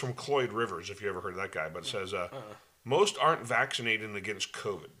 it's from Cloyd Rivers, if you ever heard of that guy, but it says, most aren't vaccinating against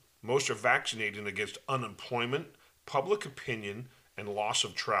COVID. Most are vaccinating against unemployment, public opinion, and loss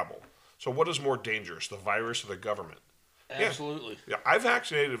of travel. So what is more dangerous, the virus or the government? Absolutely. Yeah, I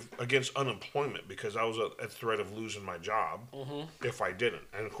vaccinated against unemployment because I was at threat of losing my job if I didn't.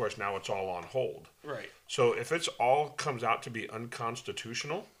 And of course, now it's all on hold. Right. So if it's all comes out to be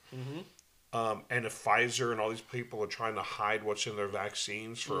unconstitutional, and if Pfizer and all these people are trying to hide what's in their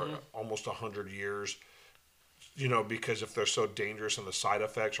vaccines for almost 100 years, because if they're so dangerous and the side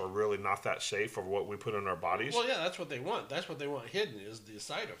effects are really not that safe of what we put in our bodies. Well, yeah, that's what they want. That's what they want hidden is the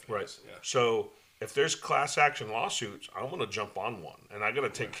side effects. Right. Yeah. So if there's class action lawsuits, I'm going to jump on one. And I got to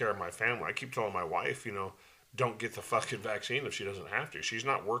take care of my family. I keep telling my wife, don't get the fucking vaccine if she doesn't have to. She's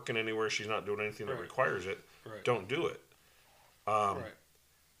not working anywhere. She's not doing anything that requires it. Right. Don't do it. Right.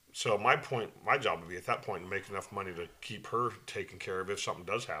 So my job would be at that point to make enough money to keep her taken care of if something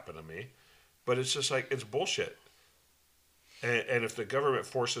does happen to me. But it's just like, it's bullshit. And if the government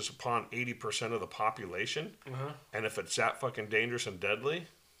forces upon 80% of the population, and if it's that fucking dangerous and deadly,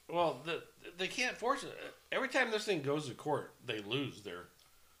 Well, they can't force it. Every time this thing goes to court, they lose their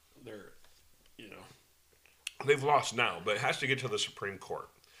they've lost now. But it has to get to the Supreme Court,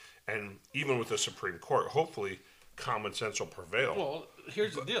 and even with the Supreme Court, hopefully common sense will prevail. Well,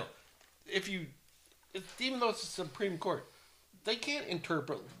 here's the deal. If you even though it's the Supreme Court, they can't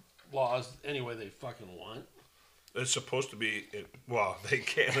interpret laws any way they fucking want. It's supposed to be. Well, they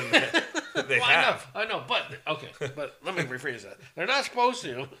can. And they Well, have. I know, but okay. But let me rephrase that. They're not supposed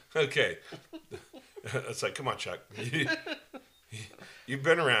to. Okay. It's like, come on, Chuck. You've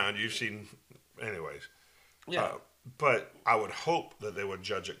been around. You've seen. Anyways. Yeah. But I would hope that they would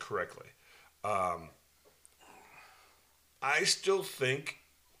judge it correctly. I still think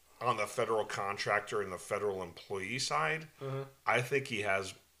on the federal contractor and the federal employee side, I think he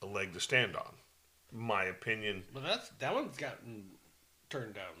has a leg to stand on. My opinion. But that one's gotten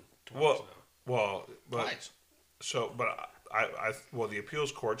turned down twice now. Twice. So, but the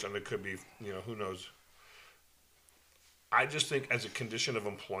appeals courts, and it could be, who knows. I just think as a condition of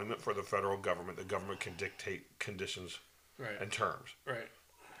employment for the federal government, the government can dictate conditions and terms. Right.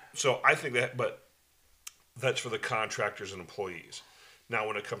 So I think but that's for the contractors and employees. Now,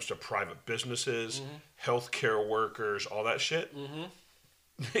 when it comes to private businesses, healthcare workers, all that shit,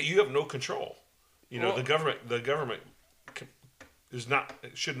 you have no control. The government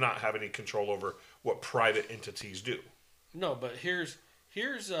should not have any control over what private entities do. No, but here's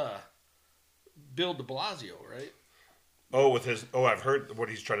Bill de Blasio, right? I've heard what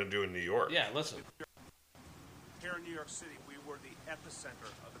he's trying to do in New York. Yeah, listen. Here in New York City, we were the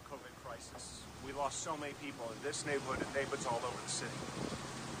epicenter of the COVID crisis. We lost so many people in this neighborhood and neighborhoods all over the city.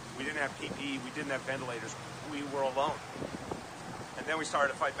 We didn't have PPE, we didn't have ventilators, we were alone. And then we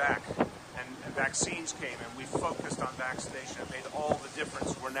started to fight back, and vaccines came, and we focused on vaccination. It made all the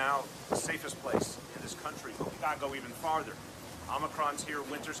difference. We're now the safest place in this country, but we gotta go even farther. Omicron's here,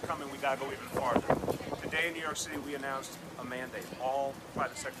 winter's coming, we gotta go even farther. Today in New York City, we announced a mandate. All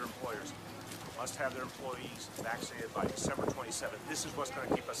private sector employers must have their employees vaccinated by December 27th. This is what's going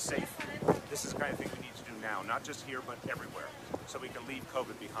to keep us safe. This is the kind of thing we need to do now, not just here, but everywhere, so we can leave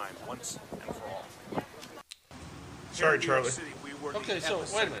COVID behind once and for all. Sorry, Charlie. City, we were Okay, so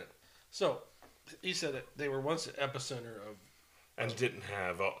wait a minute. So he said that they were once the epicenter of... And didn't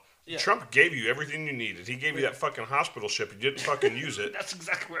have... Yeah. Trump gave you everything you needed. He gave you that fucking hospital ship. You didn't fucking use it. That's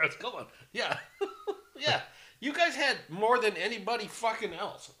exactly where I was going. Yeah. Yeah. You guys had more than anybody fucking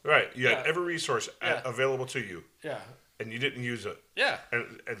else. Right. You had every resource available to you. Yeah. And you didn't use it. Yeah.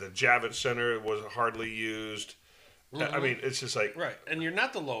 And the Javits Center was hardly used. I mean, it's just like... Right. And you're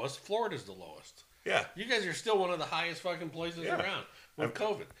not the lowest. Florida's the lowest. Yeah. You guys are still one of the highest fucking places around with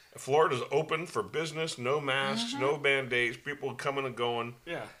COVID. Florida's open for business. No masks, no Band-Aids. People coming and going.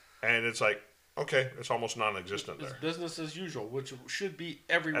 Yeah. And it's like, okay, it's almost non-existent It's there. business as usual, which should be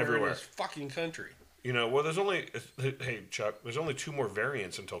everywhere in this fucking country. There's only... Hey, Chuck, there's only 2 more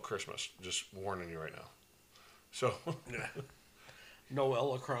variants until Christmas. Just warning you right now. So... Yeah.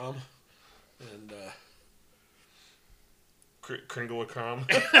 Noel-a-crom and... Kringle-a-crom.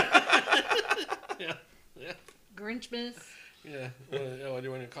 Yeah. Yeah. Grinchmas. Yeah. What do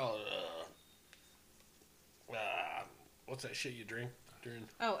you want to call it? What's that shit you drink during...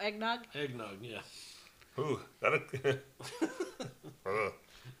 Oh, eggnog? Eggnog, yeah. Ooh, that...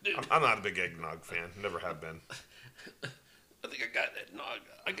 I'm not a big eggnog fan. Never have been. I think I got that nog.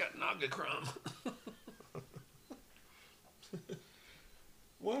 I got Nog-a-crom.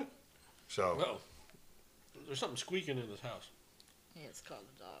 What? So... Well, there's something squeaking in this house. Yeah, it's called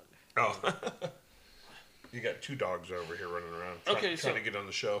a dog. Oh. You got 2 dogs over here running around trying to get on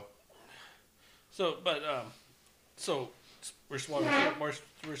the show. So, but, so we're still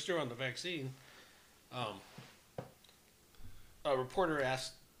on the vaccine. A reporter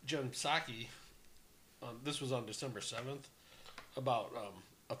asked Jen Psaki, this was on December 7th, about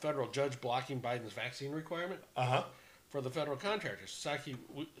a federal judge blocking Biden's vaccine requirement for the federal contractors. Psaki,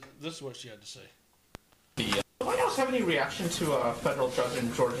 this is what she had to say. Does the White House have any reaction to a federal judge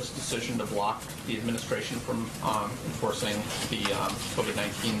in Georgia's decision to block the administration from enforcing the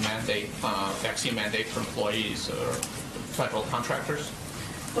COVID-19 mandate, vaccine mandate for employees or federal contractors?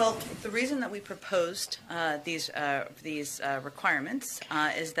 Well, the reason that we proposed these requirements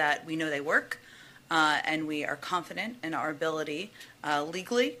is that we know they work, and we are confident in our ability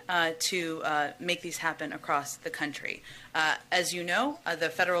legally to make these happen across the country. As you know, the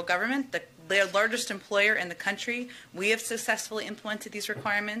federal government, the largest employer in the country, we have successfully implemented these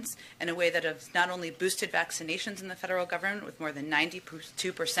requirements in a way that has not only boosted vaccinations in the federal government with more than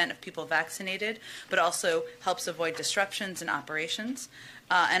 92% of people vaccinated, but also helps avoid disruptions in operations.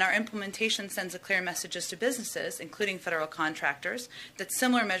 And our implementation sends a clear message to businesses, including federal contractors, that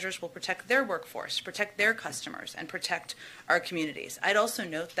similar measures will protect their workforce, protect their customers, and protect our communities. I'd also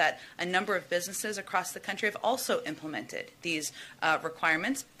note that a number of businesses across the country have also implemented these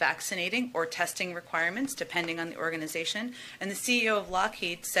requirements, vaccinating or or testing requirements, depending on the organization. And the CEO of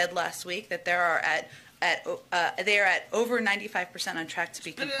Lockheed said last week that they are at over 95% on track to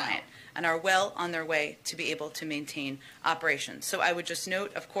be compliant and are well on their way to be able to maintain operations. So I would just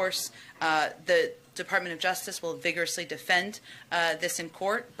note, of course, the Department of Justice will vigorously defend this in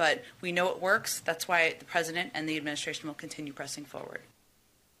court, but we know it works. That's why the President and the administration will continue pressing forward.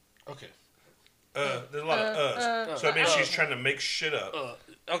 Okay. There's a lot of so I mean, she's trying to make shit up.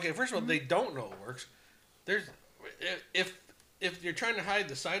 Okay, first of all, they don't know it works. There's if you're trying to hide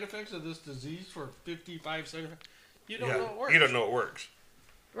the side effects of this disease for 55 side effects, you don't know it works. You don't know it works.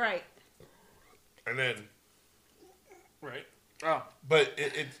 Right. And then, right. Oh, but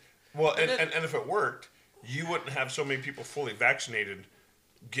and if it worked, you wouldn't have so many people fully vaccinated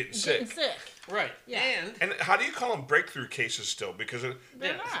getting sick. Right. Yeah. And how do you call them breakthrough cases still? Because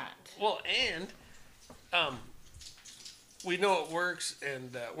they're not. Well, and we know it works,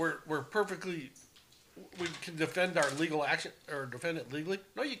 and we're perfectly. We can defend our legal action or defend it legally.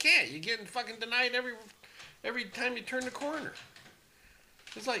 No, you can't. You're getting fucking denied every time you turn the corner.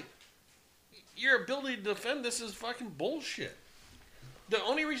 It's like your ability to defend this is fucking bullshit. The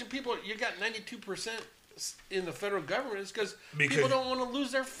only reason you got 92% in the federal government is because people don't want to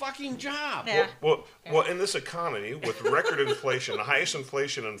lose their fucking job. Yeah. Well, in this economy with record inflation, the highest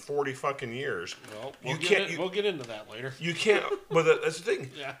inflation in 40 fucking years, well, we'll get into that later. You can't. But that's the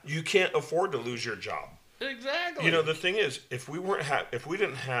thing. Yeah. You can't afford to lose your job. Exactly. You know, the thing is, if we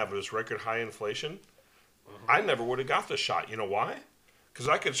didn't have this record high inflation, I never would have got the shot. You know why? Because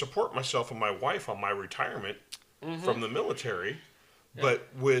I could support myself and my wife on my retirement from the military, but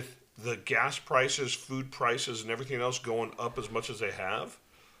with the gas prices, food prices, and everything else going up as much as they have,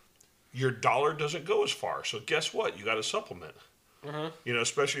 your dollar doesn't go as far. So guess what? You got to supplement. You know,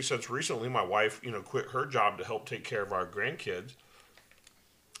 especially since recently my wife, quit her job to help take care of our grandkids.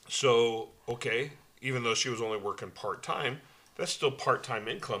 So, okay, even though she was only working part-time, that's still part-time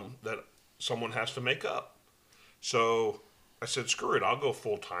income that someone has to make up. So I said, screw it, I'll go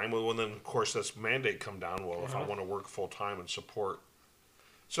full-time. Well, then, of course, this mandate come down. Well, if I want to work full-time and support.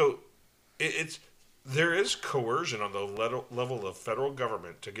 So there is coercion on the level of federal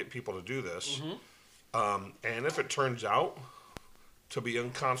government to get people to do this. And if it turns out to be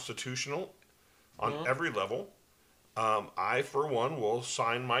unconstitutional on every level, I, for one, will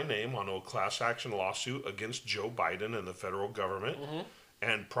sign my name on a class action lawsuit against Joe Biden and the federal government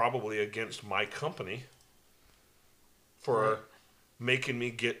and probably against my company for making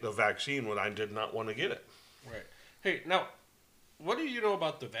me get the vaccine when I did not want to get it. Right. Hey, now, what do you know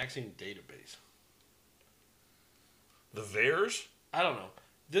about the vaccine database? The VAERS? I don't know.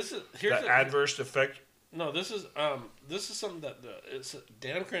 This is adverse effect. No, this is something that it's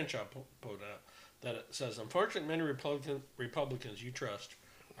Dan Crenshaw put out that it says, unfortunately, many Republicans you trust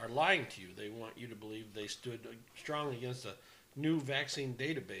are lying to you. They want you to believe they stood strong against a new vaccine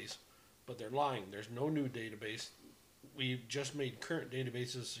database, but they're lying. There's no new database. We've just made current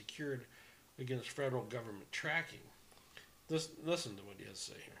databases secured against federal government tracking. Listen to what he has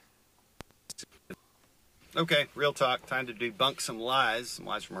to say here. Okay, real talk. Time to debunk some lies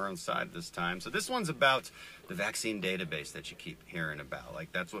from our own side this time. So this one's about the vaccine database that you keep hearing about.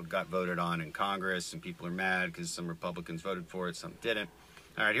 Like, that's what got voted on in Congress, and people are mad because some Republicans voted for it, some didn't.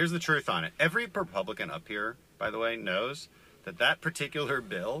 All right, here's the truth on it. Every Republican up here, by the way, knows that that particular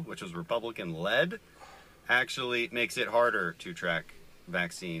bill, which was Republican-led, actually makes it harder to track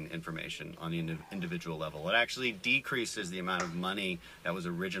vaccine information on the individual level. It actually decreases the amount of money that was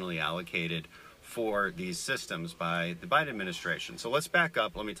originally allocated for these systems by the Biden administration. So let's back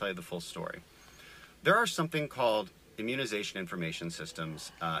up. Let me tell you the full story. There are something called immunization information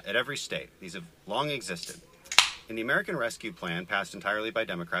systems at every state. These have long existed. In the American Rescue Plan, passed entirely by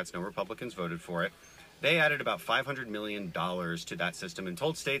Democrats, no Republicans voted for it, they added about $500 million to that system and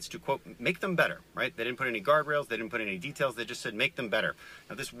told states to, quote, make them better, right? They didn't put any guardrails. They didn't put any details. They just said, make them better.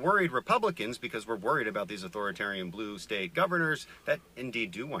 Now, this worried Republicans because we're worried about these authoritarian blue state governors that indeed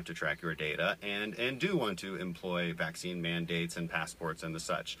do want to track your data and do want to employ vaccine mandates and passports and the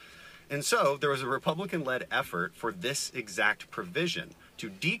such. And so there was a Republican-led effort for this exact provision to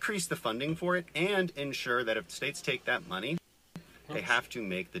decrease the funding for it and ensure that if states take that money, they have to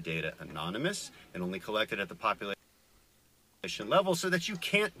make the data anonymous and only collect it at the population level so that you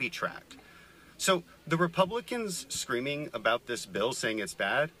can't be tracked. So the Republicans screaming about this bill, saying it's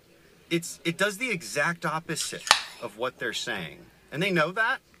bad, it does the exact opposite of what they're saying. And they know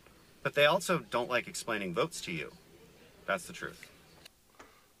that, but they also don't like explaining votes to you. That's the truth.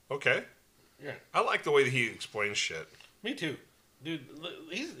 Okay. Yeah. I like the way that he explains shit. Me too. Dude,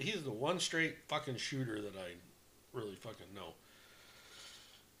 he's the one straight fucking shooter that I really fucking know.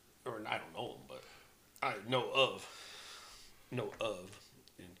 Or I don't know him, but I know of in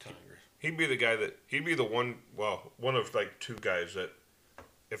Congress. He'd be the guy he'd be the one of like two guys that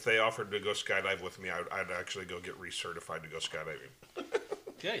if they offered to go skydive with me, I'd actually go get recertified to go skydiving.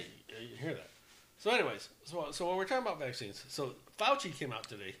 Yeah, you hear that. So anyways, so when we're talking about vaccines, so Fauci came out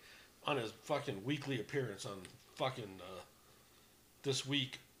today on his fucking weekly appearance on fucking this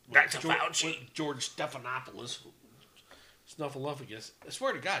week. Back to Fauci. With George Stephanopoulos. Snuffleupagus. I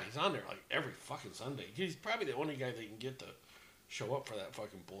swear to God, he's on there like every fucking Sunday. He's probably the only guy they can get to show up for that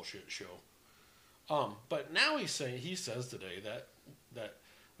fucking bullshit show. But now he says today that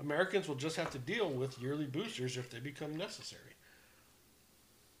Americans will just have to deal with yearly boosters if they become necessary.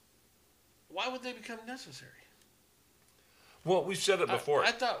 Why would they become necessary? Well, we've said it before.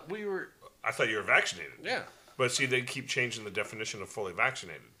 I thought you were vaccinated. Yeah. But see, they keep changing the definition of fully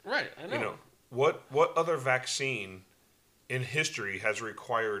vaccinated. Right, I know. You know, what other vaccine in history has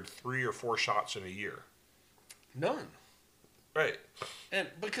required 3 or 4 shots in a year? None. Right. And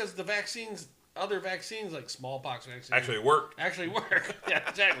because the vaccines, other vaccines like smallpox vaccines actually work. Yeah,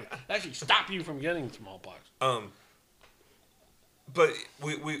 exactly. Actually stop you from getting smallpox. But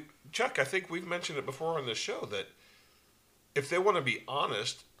we Chuck, I think we've mentioned it before on this show that if they want to be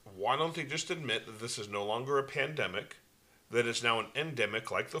honest, why don't they just admit that this is no longer a pandemic, that it's now an endemic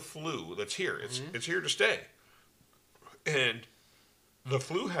like the flu that's here. It's here to stay. And the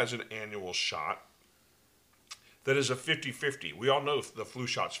flu has an annual shot that is a 50-50. We all know the flu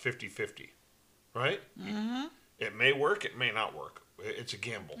shot's 50-50, right? Mm-hmm. It may work, it may not work. It's a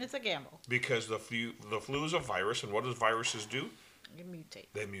gamble. It's a gamble. Because the flu is a virus, and what does viruses do? They mutate.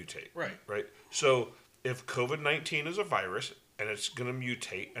 They mutate. Right. Right. So if COVID-19 is a virus and it's going to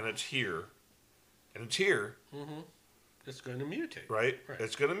mutate and it's here, it's going to mutate. Right?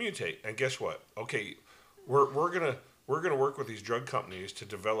 It's going to mutate. And guess what? Okay, we're gonna work with these drug companies to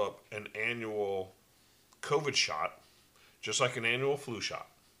develop an annual COVID shot, just like an annual flu shot,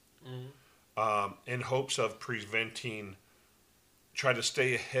 in hopes of try to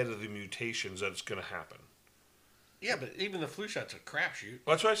stay ahead of the mutations that's going to happen. Yeah, but even the flu shot's a crapshoot.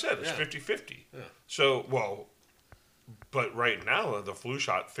 Well, that's what I said. It's 50-50. Yeah. So, but right now, the flu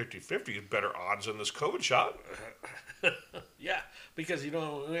shot 50-50 is better odds than this COVID shot. Yeah, because you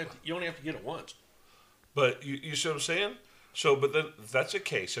only have to get it once. But you see what I'm saying? So, but then if that's the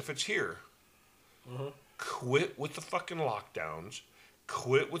case. If it's here, quit with the fucking lockdowns.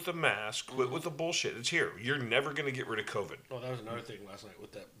 Quit with the mask. Quit with the bullshit. It's here. You're never going to get rid of COVID. Oh, that was another thing last night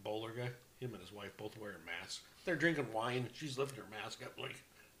with that bowler guy. Him and his wife both wearing masks. They're drinking wine. She's lifting her mask up, like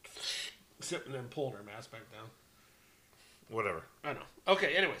sipping and pulling her mask back down. Whatever. I know.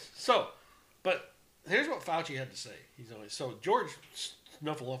 Okay. Anyways, but here's what Fauci had to say. George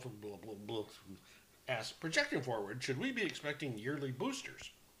Snuffleupagus asked, projecting forward, should we be expecting yearly boosters?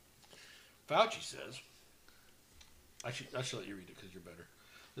 Fauci says, I should let you read it because you're better.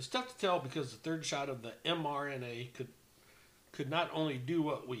 It's tough to tell because the third shot of the mRNA could not only do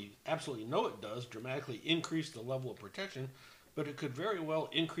what we absolutely know it does, dramatically increase the level of protection, but it could very well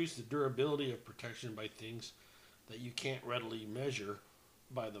increase the durability of protection by things that you can't readily measure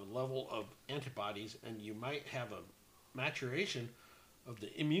by the level of antibodies, and you might have a maturation of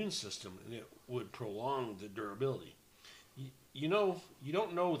the immune system, and it would prolong the durability. You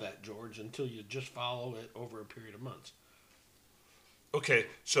don't know that, George, until you just follow it over a period of months. Okay,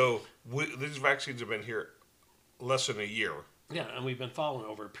 so these vaccines have been here less than a year. Yeah, and we've been following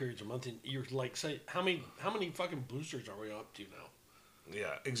over periods of months. And you're like, say, how many fucking boosters are we up to now?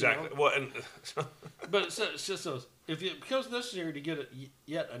 Yeah, exactly. You know? Well, and but it's just those. If it becomes necessary to get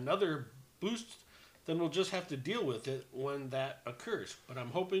yet another boost, then we'll just have to deal with it when that occurs. But I'm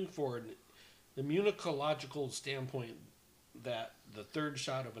hoping for an immunological standpoint that the third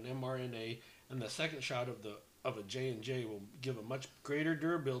shot of an mRNA and the second shot of a J&J will give a much greater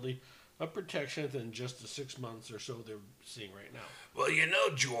durability of protection than just the 6 months or so they're seeing right now. Well,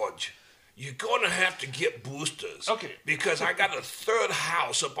 George, you're going to have to get boosters. Okay. Because I got a third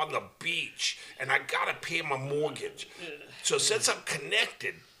house up on the beach, and I got to pay my mortgage. So since I'm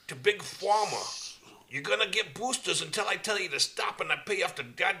connected to Big Pharma, you're going to get boosters until I tell you to stop and I pay off the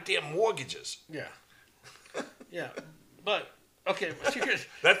goddamn mortgages. Yeah. Yeah. But, okay.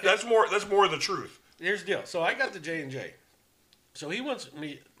 That's more the truth. Here's the deal. So I got the J&J. So he wants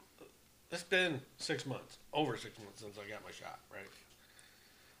me... It's been 6 months, over 6 months since I got my shot, right?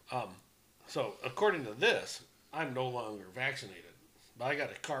 So according to this, I'm no longer vaccinated, but I got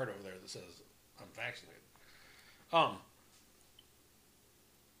a card over there that says I'm vaccinated. I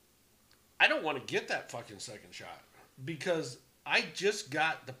don't want to get that fucking second shot because I just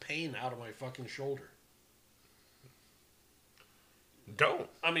got the pain out of my fucking shoulder. Don't.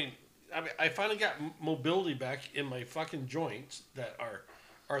 I mean, I mean, I finally got mobility back in my fucking joints that are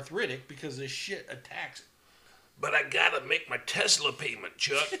arthritic because this shit attacks. But I gotta make my Tesla payment,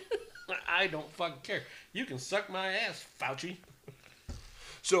 Chuck. I don't fucking care. You can suck my ass, Fauci.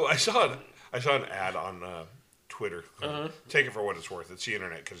 So I saw an ad on Twitter. Take it for what it's worth. It's the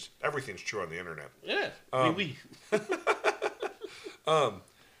internet because everything's true on the internet. Yeah,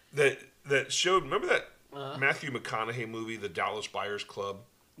 that showed. Remember that Matthew McConaughey movie, The Dallas Buyers Club?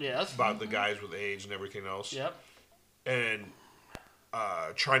 Yes. About the guys with AIDS and everything else. Yep. And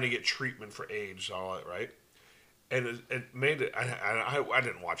trying to get treatment for AIDS, all that, right? And it made it. I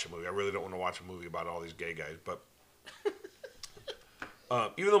didn't watch the movie. I really don't want to watch a movie about all these gay guys. But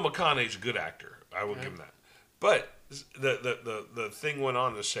even though McConaughey's a good actor, I will give him that. But the thing went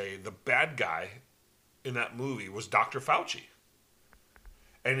on to say the bad guy in that movie was Dr. Fauci.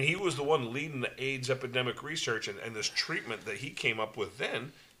 And he was the one leading the AIDS epidemic research, and this treatment that he came up with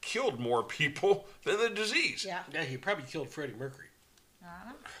then killed more people than the disease. Yeah. Yeah, he probably killed Freddie Mercury.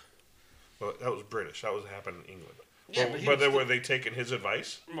 Well, that was British. That was happening in England. Yeah, but were they taking his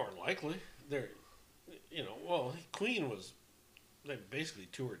advice? More than likely. They're, Queen was, they basically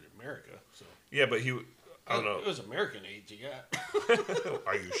toured America. So yeah, but he, I don't know. It was American AIDS you got.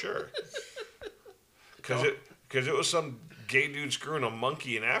 Are you sure? Because it was some gay dude screwing a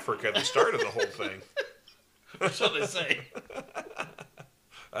monkey in Africa that started the whole thing. So they say.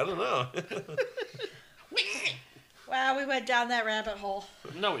 I don't know. Well, we went down that rabbit hole.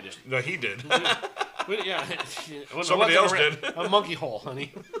 No, we didn't. No, he did. Somebody else did. A monkey hole,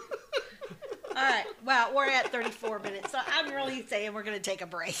 honey. All right. Well, we're at 34 minutes, so I'm really saying we're going to take a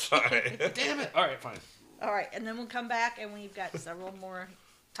break. All right. Damn it. All right, fine. All right, and then we'll come back, and we've got several more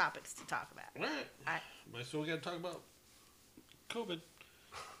topics to talk about. All right. All right. So we got to talk about COVID.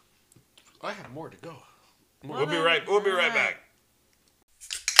 I have more to go. We'll be right back.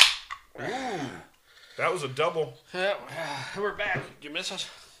 Ooh. That was a double. We're back. Did you miss us?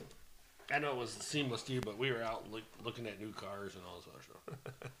 I know it was seamless to you, but we were out looking at new cars and all this other stuff.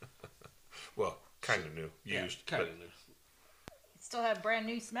 Well, kind of new. Used. Kind of new. Still have brand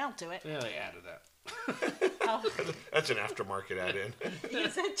new smell to it. Yeah, they added that. Oh. That's an aftermarket add-in.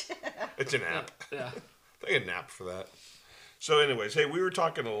 Is it? It's an app. Yeah. Take a nap for that. So anyways, hey, we were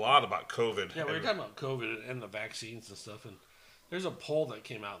talking a lot about COVID. Yeah, we were talking about COVID and the vaccines and stuff, and there's a poll that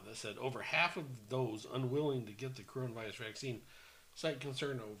came out that said over half of those unwilling to get the coronavirus vaccine cite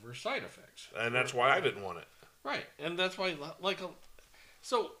concern over side effects. And that's why I didn't want it. Right, and that's why,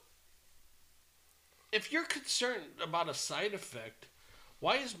 so if you're concerned about a side effect,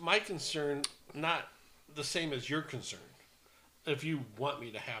 why is my concern not the same as your concern? If you want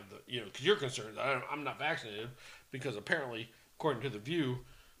me to have because you're concerned, I'm not vaccinated because apparently, according to The View,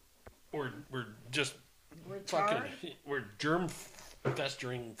 we're germ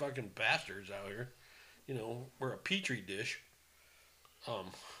festering fucking bastards out here. We're a petri dish.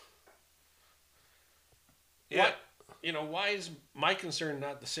 Yeah. Why is my concern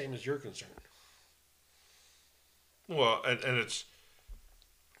not the same as your concern? Well, and it's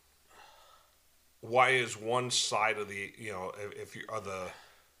why is one side of the if you are the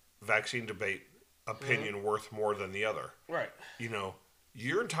vaccine debate opinion worth more than the other? Right.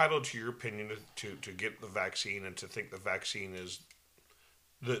 You're entitled to your opinion to get the vaccine and to think the vaccine is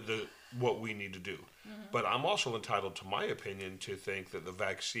the what we need to do. Mm-hmm. But I'm also entitled to my opinion to think that the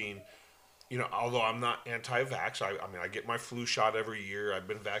vaccine, although I'm not anti-vax, I mean I get my flu shot every year. I've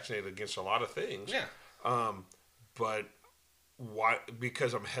been vaccinated against a lot of things. Yeah. But why?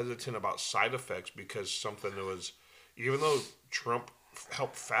 Because I'm hesitant about side effects. Because something that was, even though Trump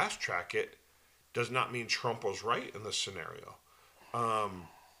helped fast track it, does not mean Trump was right in this scenario.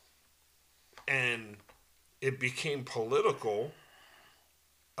 And it became political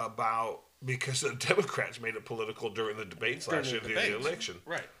because the Democrats made it political during the debates last year, the election.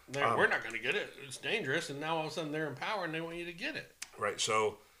 Right. We're not going to get it. It's dangerous. And now all of a sudden they're in power and they want you to get it. Right.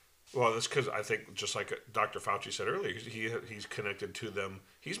 So, well, that's because I think just like Dr. Fauci said earlier, he's connected to them.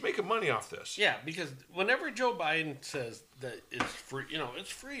 He's making money off this. Yeah, because whenever Joe Biden says that it's free, it's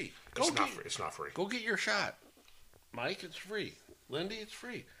free. It's not free. Go get your shot. Mike, it's free. Lindy, it's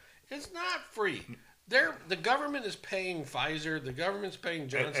free. It's not free. The government is paying Pfizer. The government's paying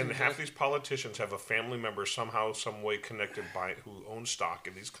Johnson. And half these politicians have a family member somehow, some way connected who owns stock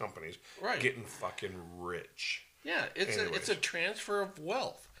in these companies, getting fucking rich. Yeah, it's a transfer of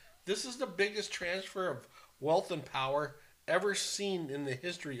wealth. This is the biggest transfer of wealth and power ever seen in the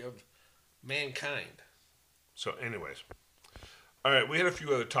history of mankind. So, anyways, all right, we had a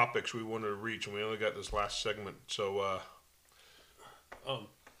few other topics we wanted to reach, and we only got this last segment. So,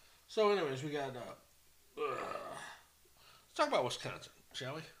 so anyways, we got. Let's talk about Wisconsin.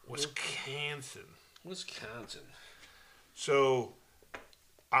 shall we? Wisconsin. So,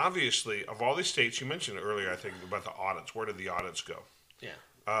 obviously, of all these states, you mentioned earlier, I think, about the audits. Where did the audits go? Yeah.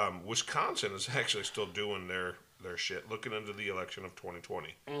 Wisconsin is actually still doing their shit, looking into the election of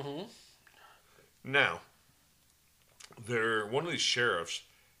 2020. Mm-hmm. Now, one of these sheriffs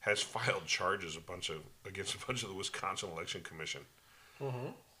has filed charges against a bunch of the Wisconsin Election Commission.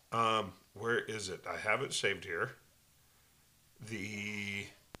 Mm-hmm. Where is it? I have it saved here.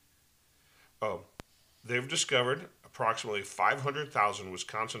 They've discovered approximately 500,000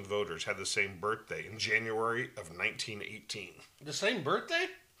 Wisconsin voters had the same birthday in January of 1918. The same birthday?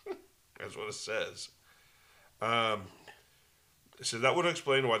 That's what it says. So that would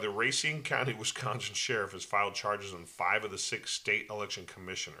explain why the Racine County, Wisconsin sheriff has filed charges on 5 of the 6 state election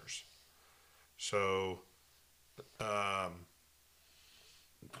commissioners. So,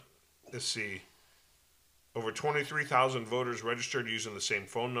 let's see. Over 23,000 voters registered using the same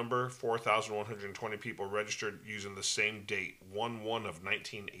phone number. 4,120 people registered using the same date, 1/1 of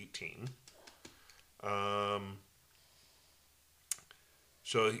 1918.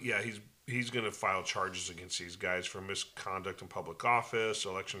 So yeah, he's going to file charges against these guys for misconduct in public office,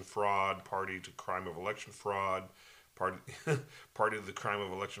 election fraud, party to crime of election fraud, party to the crime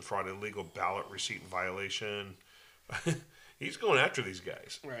of election fraud, illegal ballot receipt violation. He's going after these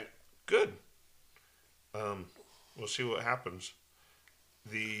guys. Right. Good. We'll see what happens.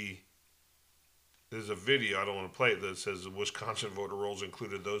 There's a video, I don't want to play it, that says the Wisconsin voter rolls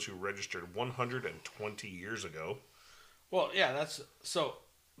included those who registered 120 years ago. Well, yeah, that's so.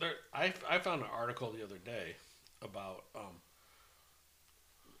 There, I found an article the other day about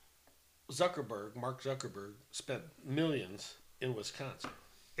Mark Zuckerberg spent millions in Wisconsin.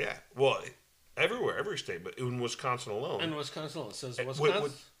 Yeah, well, everywhere, every state, but in Wisconsin alone. In Wisconsin alone, it says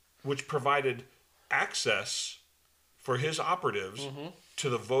Wisconsin, which provided access for his operatives to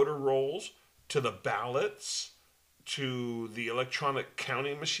the voter rolls, to the ballots, to the electronic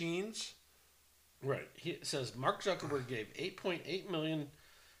counting machines. Right. It says Mark Zuckerberg gave $8.8 million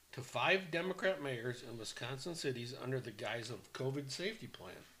to 5 Democrat mayors in Wisconsin cities under the guise of COVID safety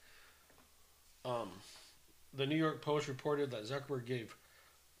plan. The New York Post reported that Zuckerberg gave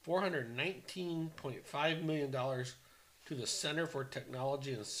 $419.5 million to the Center for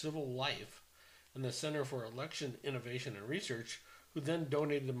Technology and Civil Life and the Center for Election Innovation and Research, who then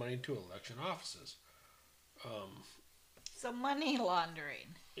donated the money to election offices. So money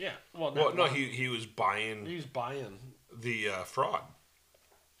laundering. Yeah. He was buying. He was buying the fraud.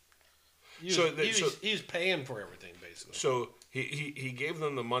 He's paying for everything basically. So he gave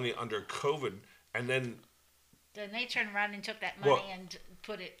them the money under COVID, and then they turned around and took that money and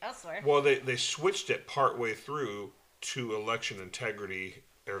put it elsewhere. Well, they switched it partway through to election integrity,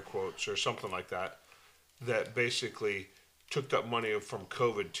 air quotes, or something like that. That basically took that money from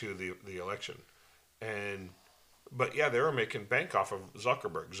COVID to the election, But yeah, they were making bank off of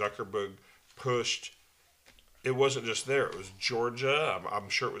Zuckerberg. Zuckerberg pushed. It wasn't just there; it was Georgia. I'm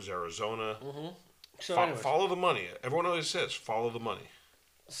sure it was Arizona. Mm-hmm. So follow the money. Everyone always says, "Follow the money."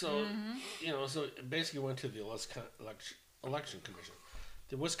 So so it basically went to the election commission.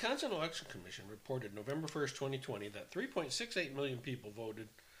 The Wisconsin Election Commission reported November 1st, 2020, that 3.68 million people voted,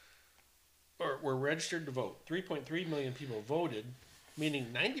 or were registered to vote. 3.3 million people voted,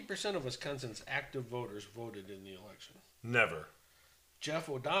 meaning 90% of Wisconsin's active voters voted in the election. Never. Jeff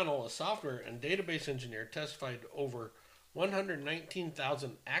O'Donnell, a software and database engineer, testified over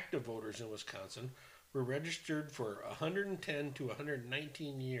 119,000 active voters in Wisconsin were registered for 110 to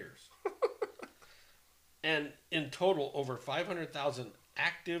 119 years. And in total, over 500,000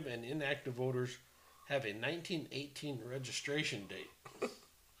 active and inactive voters have a 1918 registration date.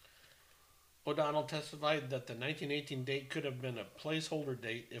 O'Donnell testified that the 1918 date could have been a placeholder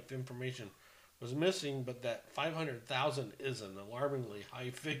date if information was missing, but that 500,000 is an alarmingly high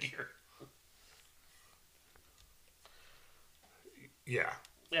figure. Yeah.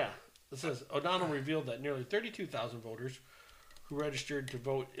 Yeah. It says O'Donnell revealed that nearly 32,000 voters who registered to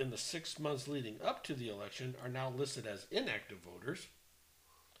vote in the 6 months leading up to the election are now listed as inactive voters.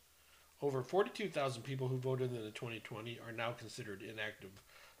 Over 42,000 people who voted in the 2020 are now considered inactive,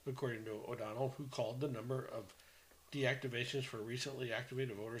 according to O'Donnell, who called the number of deactivations for recently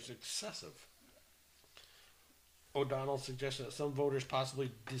activated voters excessive. O'Donnell suggested that some voters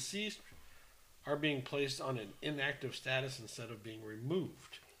possibly deceased are being placed on an inactive status instead of being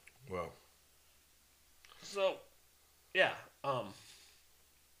removed. Well. So, yeah.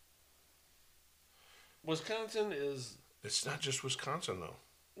 Wisconsin is... It's not just Wisconsin, though.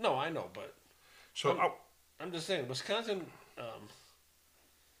 No, I know, but... So I'm just saying, Wisconsin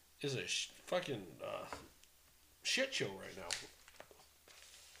is a fucking shit show right now.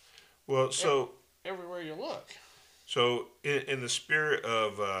 Well, so everywhere you look. So in the spirit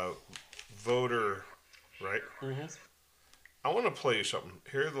of voter, right? Mm-hmm. I want to play you something.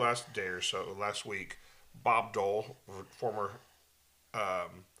 Here the last day or so, last week, Bob Dole, former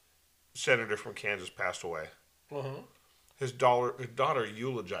senator from Kansas, passed away. Uh-huh. His daughter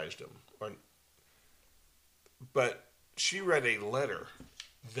eulogized him, but she read a letter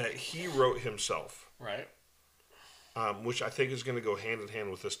that he wrote himself. Right. Which I think is going to go hand in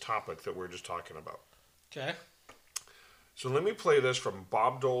hand with this topic that we're just talking about. Okay. So let me play this from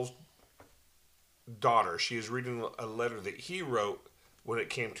Bob Dole's daughter. She is reading a letter that he wrote when it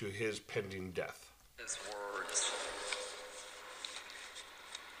came to his pending death. His words.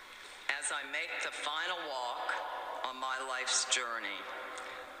 As I make the final walk on my life's journey,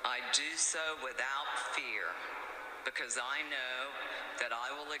 I do so without fear, because I know that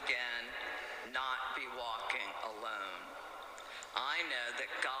I will again not be walking alone. I know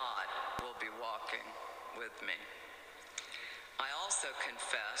that God will be walking with me. I also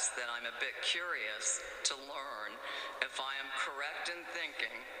confess that I'm a bit curious to learn if I am correct in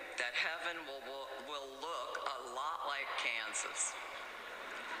thinking that heaven will look a lot like Kansas.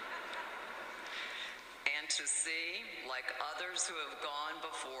 And to see, like others who have gone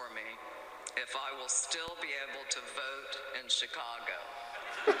before me, if I will still be able to vote in Chicago.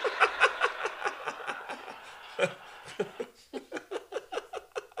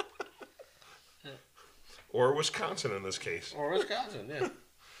 Or Wisconsin in this case. Or Wisconsin, yeah.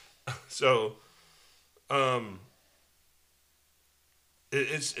 So,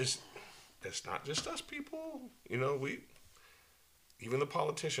 it's not just us people. You know, even the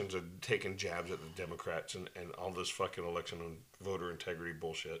politicians are taking jabs at the Democrats and all this fucking election and voter integrity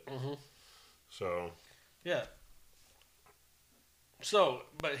bullshit. Mm-hmm. So, yeah. So,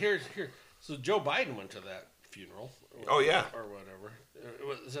 but here. So Joe Biden went to that funeral. Oh yeah. Or whatever.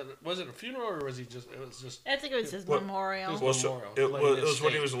 Was it a funeral or was he just? It was just. I think it was his memorial. It was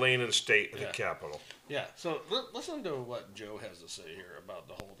when he was laying in state at the Capitol. Yeah. So listen to what Joe has to say here about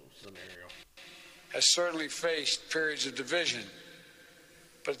the whole scenario. Has certainly faced periods of division,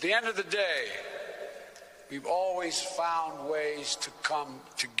 but at the end of the day, we've always found ways to come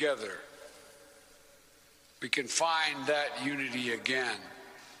together. We can find that unity again.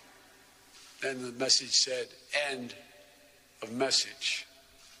 Then the message said, end of message.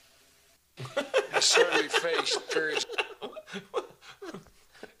 Has certainly faced periods.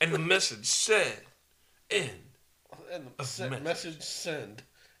 And the message said, end and the of message send.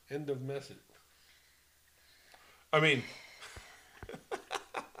 End of message. I mean,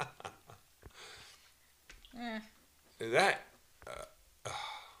 that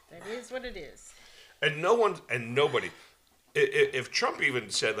is what it is. And nobody. If Trump even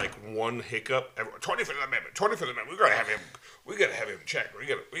said like one hiccup, 25th Amendment, we gotta have him checked. We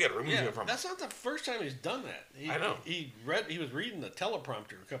gotta remove him from. That's not the first time he's done that. I know. He was reading the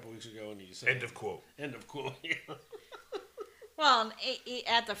teleprompter a couple weeks ago, and he said, "End of quote." End of quote. Well,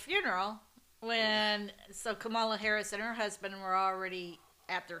 at the funeral, so Kamala Harris and her husband were already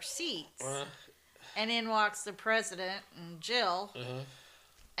at their seats, and in walks the president and Jill,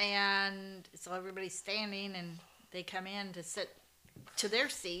 and so everybody's standing and. They come in to sit to their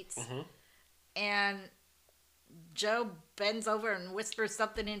seats, and Joe bends over and whispers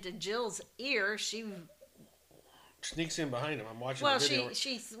something into Jill's ear. She sneaks in behind him. I'm watching the video. Well,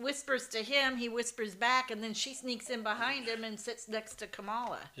 she whispers to him, he whispers back, and then she sneaks in behind him and sits next to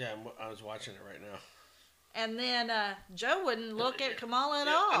Kamala. Yeah, I was watching it right now. And then Joe wouldn't look at Kamala at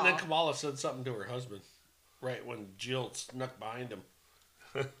all. And then Kamala said something to her husband, right when Jill snuck behind him.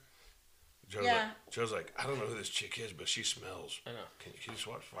 Joe's like, I don't know who this chick is, but she smells. I know. Can you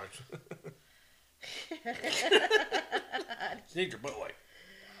swap spots? Need your butt wipe.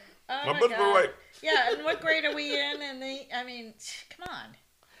 Oh my butt's butt wipe. Yeah, and what grade are we in? And come on.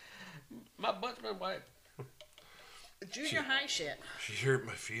 My butt's been wiped. Junior high shit. She hurt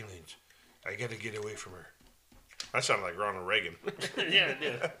my feelings. I got to get away from her. That sounded like Ronald Reagan. Yeah, it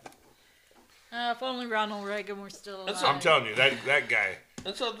did. If only Ronald Reagan were still alive. I'm telling you, that guy.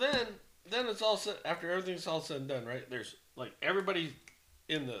 And so then it's all set, after everything's all said and done, right? There's like everybody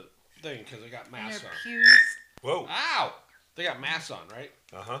in the thing because they got masks on. Pews. Whoa! Ow! They got masks on, right?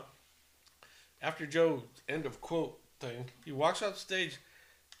 After Joe's end of quote thing, he walks off stage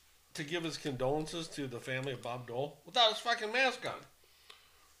to give his condolences to the family of Bob Dole without his fucking mask on.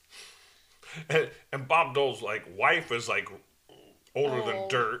 And Bob Dole's like wife is like older than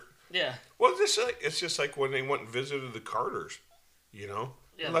dirt. Yeah. Well, it's just like when they went and visited the Carters, you know.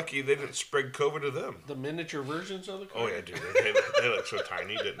 Yeah. Lucky they didn't spread COVID to them. The miniature versions of the Carters. Oh yeah, dude, they look so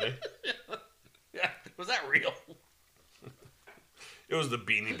tiny, didn't they? Yeah. Was that real? It was the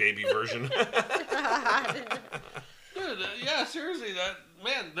Beanie Baby version. Dude, yeah, seriously,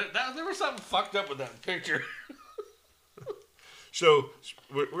 there was something fucked up with that picture. So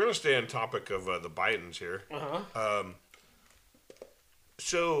we're going to stay on topic of the Bidens here.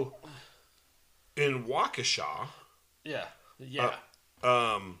 So in Waukesha. Yeah. Yeah.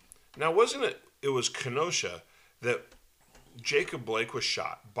 Now, wasn't it? It was Kenosha that Jacob Blake was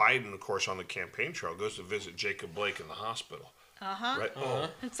shot. Biden, of course, on the campaign trail, goes to visit Jacob Blake in the hospital. Right.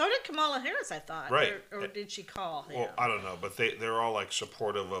 And so did Kamala Harris, I thought. Right. Or did she call him? Well, I don't know, but they're all like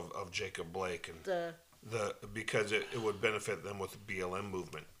supportive of Jacob Blake and because it would benefit them with the BLM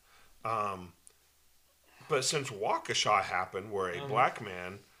movement. But since Waukesha happened, where a black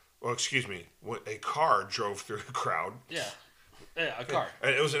man, a car drove through the crowd. Yeah. Yeah, a car.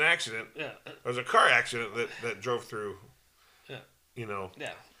 And it was an accident. Yeah. It was a car accident that drove through. Yeah.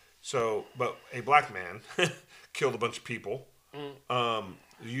 Yeah. So, but a black man killed a bunch of people.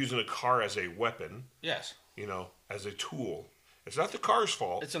 Using a car as a weapon. Yes. As a tool. It's not the car's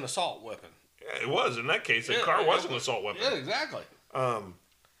fault. It's an assault weapon. Yeah, it was. In that case, the car was an assault weapon. Yeah, exactly.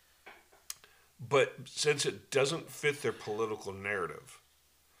 But since it doesn't fit their political narrative,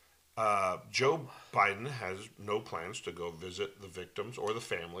 Joe Biden has no plans to go visit the victims or the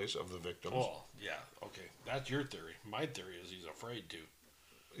families of the victims. Well, yeah, okay. That's your theory. My theory is he's afraid to.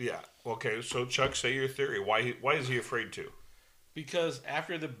 Yeah. Okay, so Chuck, say your theory. Why is he afraid to? Because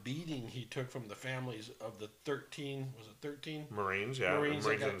after the beating he took from the families of the 13, was it 13? Marines, yeah. Marines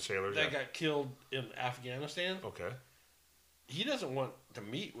and sailors. That got killed in Afghanistan. Okay. He doesn't want to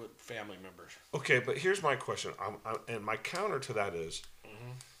meet with family members. Okay, but here's my question. And my counter to that is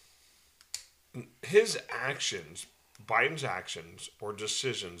his actions, Biden's actions or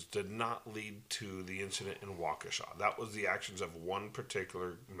decisions did not lead to the incident in Waukesha. That was the actions of one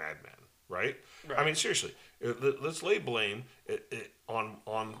particular madman. Right? I mean, seriously, let's lay blame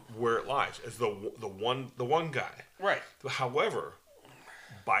on where it lies as the one guy. Right. However,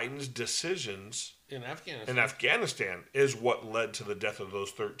 Biden's decisions in Afghanistan is what led to the death of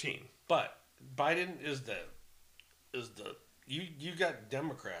those 13. But Biden is the you got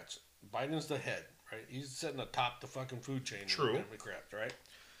Democrats. Biden's the head, right? He's sitting atop the fucking food chain. True. Democrats, right?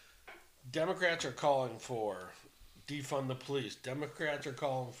 Democrats are calling for defund the police. Democrats are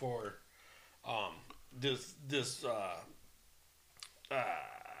calling for this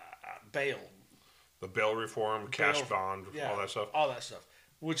bail. The bail reform, cash bond, yeah, all that stuff. All that stuff.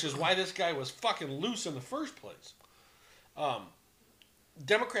 Which is why this guy was fucking loose in the first place.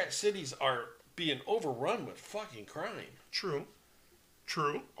 Democrat cities are being overrun with fucking crime. True.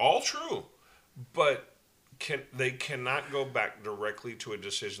 All true. But they cannot go back directly to a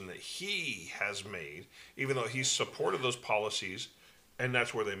decision that he has made, even though he supported those policies. And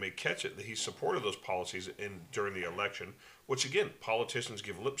that's where they may catch it, that he supported those policies during the election, which, again, politicians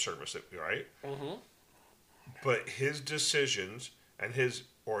give lip service, right? Mm-hmm. But his decisions and his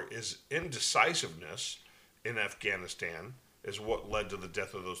indecisiveness in Afghanistan is what led to the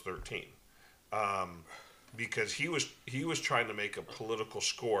death of those 13. Because he was trying to make a political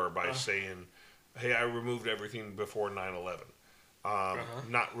score by saying, hey, I removed everything before 9/11.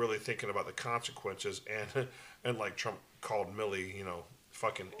 Not really thinking about the consequences, and like Trump called Milley,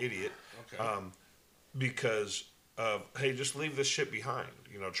 fucking idiot, because of, hey, just leave this shit behind.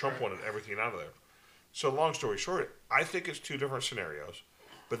 Trump wanted everything out of there. So long story short, I think it's two different scenarios.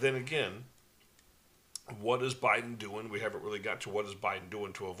 But then again, what is Biden doing? We haven't really got to what is Biden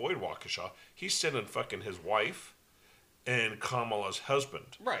doing to avoid Waukesha. He's sending fucking his wife and Kamala's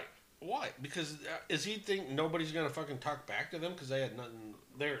husband. Right. Why? Because is he think nobody's gonna fucking talk back to them because they had nothing?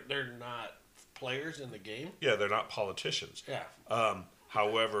 They're not players in the game. Yeah, they're not politicians. Yeah.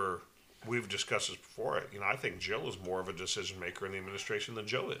 However, we've discussed this before. I think Jill is more of a decision maker in the administration than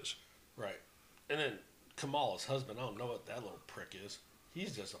Joe is. Right. And then Kamala's husband, I don't know what that little prick is.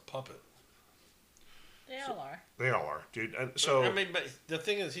 He's just a puppet. They all are. They all are, dude. And so but the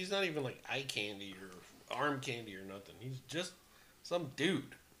thing is, he's not even like eye candy or arm candy or nothing. He's just some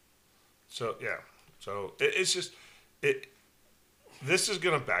dude. So yeah. So it's just This is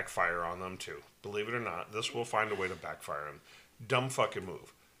gonna backfire on them too. Believe it or not, this will find a way to backfire them. Dumb fucking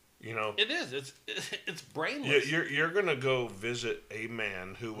move. It is. It's brainless. You're gonna go visit a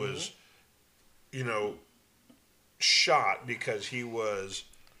man who was, shot because he was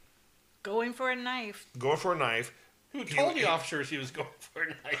going for a knife. Who told the officers he was going for a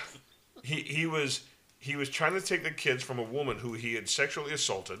knife? He was trying to take the kids from a woman who he had sexually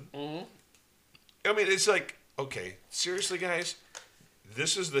assaulted. Mm-hmm. I mean, it's like, okay, seriously, guys,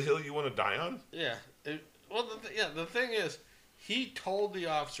 this is the hill you want to die on? Yeah. The thing is, he told the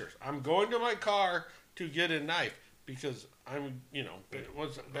officers, "I'm going to my car to get a knife because I'm,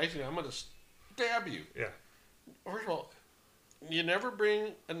 basically I'm going to stab you. Yeah. First of all, you never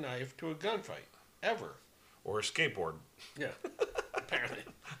bring a knife to a gunfight, ever. Or a skateboard. Yeah, apparently.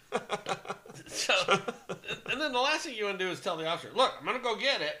 So, and then the last thing you want to do is tell the officer, look, I'm going to go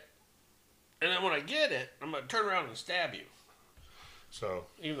get it, and then when I get it, I'm going to turn around and stab you. So,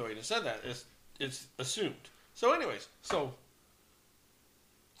 even though he just said that, it's assumed. So anyways,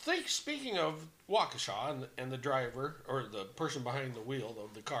 speaking of Waukesha and the driver, or the person behind the wheel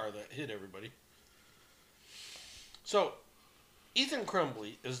of the car that hit everybody. So, Ethan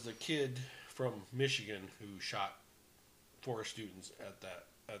Crumbley is the kid from Michigan who shot 4 students at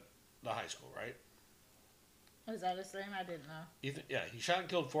the high school, right? Was that his name? I didn't know. Ethan, yeah, he shot and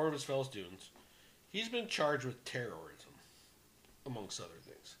killed 4 of his fellow students. He's been charged with terrorism, amongst other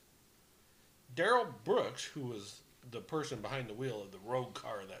things. Daryl Brooks, who was the person behind the wheel of the rogue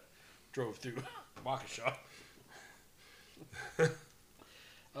car that drove through Waukesha,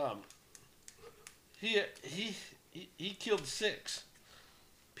 he killed 6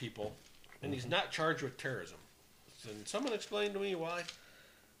 people, and he's not charged with terrorism. Can someone explain to me why?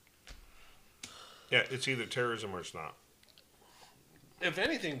 Yeah, it's either terrorism or it's not. If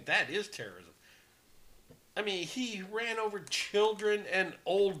anything, that is terrorism. I mean, he ran over children and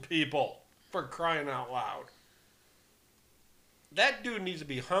old people, for crying out loud. That dude needs to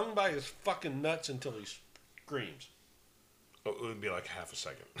be hung by his fucking nuts until he screams. Oh, it would be like half a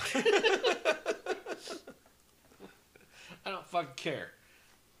second. I don't fucking care.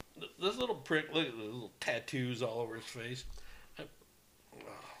 This little prick, look at the little tattoos all over his face.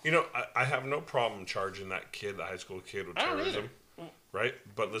 I have no problem charging that kid, the high school kid, with terrorism. Right?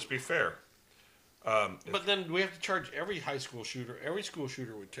 But let's be fair. But then we have to charge every school shooter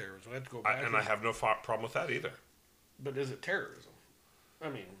with terrorism. We have to go back. I have no problem with that either. But is it terrorism? I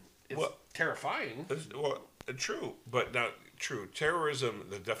mean, it's terrifying. True. But now, terrorism,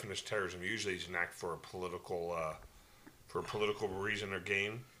 the definition of terrorism usually is an act for a political reason or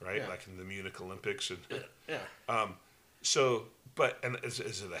gain, right? Yeah. Like in the Munich Olympics. And, yeah. Is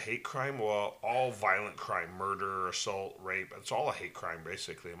it a hate crime? Well, all violent crime, murder, assault, rape, it's all a hate crime,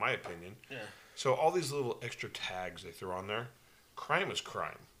 basically, in my opinion. Yeah. So all these little extra tags they throw on there, crime is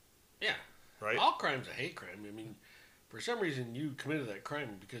crime. Yeah. Right? All crime's a hate crime. I mean, for some reason, you committed that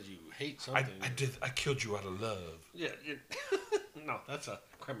crime because you hate something. I killed you out of love. Yeah. No, that's a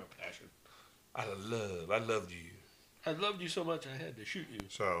crime of passion. Out of love. I loved you. I loved you so much I had to shoot you.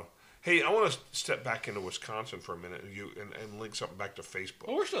 So, hey, I want to step back into Wisconsin for a minute and link something back to Facebook.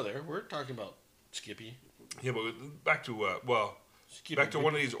 Oh, we're still there. We're talking about Skippy. Yeah, but back to back to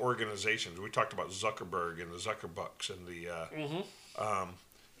one of these organizations. We talked about Zuckerberg and the Zuckerbucks and the.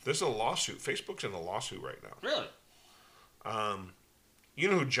 There's a lawsuit. Facebook's in a lawsuit right now. Really? You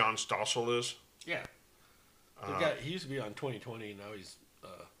know who John Stossel is? Yeah. The guy, he used to be on 2020. Now he's.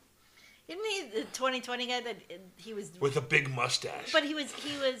 Isn't he the 2020 guy that he was with a big mustache? But he was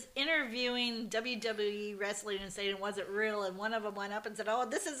interviewing WWE wrestling and saying it wasn't real, and one of them went up and said, "Oh,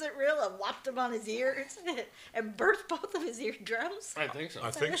 this isn't real," and whopped him on his ears and burst both of his eardrums. I think so.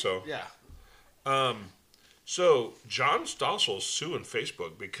 I think so. Yeah. So John Stossel's suing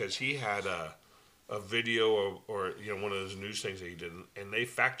Facebook because he had a video or one of those news things that he did, and they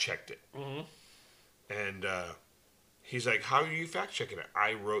fact checked it. Mm-hmm. And he's like, "How are you fact checking it?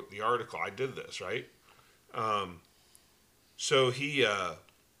 I wrote the article. I did this, right?" So he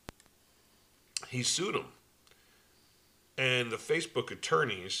sued him, and the Facebook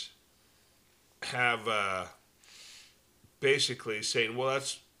attorneys have basically saying, "Well,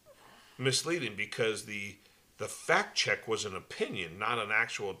 that's misleading because the fact check was an opinion, not an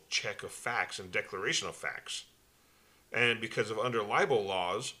actual check of facts and declaration of facts, and because of under libel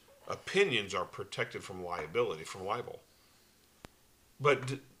laws." Opinions are protected from liability, from libel.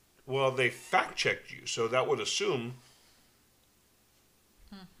 But, they fact-checked you, so that would assume,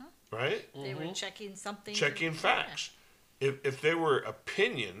 right? They were checking something. Checking facts. Yeah. If they were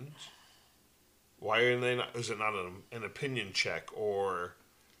opinions, why are they not? Is it not an opinion check or?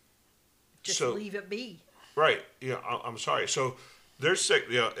 Just leave it be. Right. Yeah. I'm sorry. So they're sick.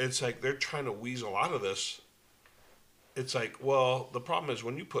 It's like they're trying to weasel out of this. It's like, well, the problem is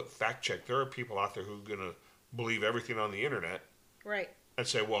when you put fact check, there are people out there who are going to believe everything on the internet. Right. And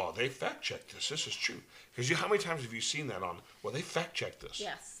say, well, they fact checked this. This is true. Because how many times have you seen that on, well, they fact checked this?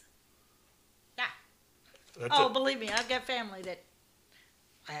 Yes. Yeah. Believe me, I've got family that,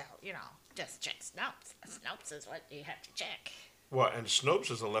 just check Snopes. Snopes is what you have to check. Well, and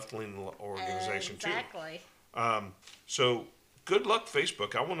Snopes is a left-leaning organization, exactly. too. So, good luck,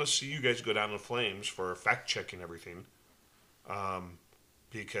 Facebook. I want to see you guys go down in flames for fact-checking everything.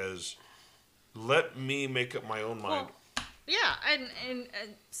 Because let me make up my own mind. Well, yeah, and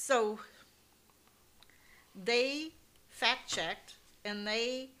so they fact-checked and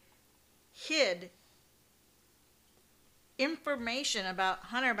they hid information about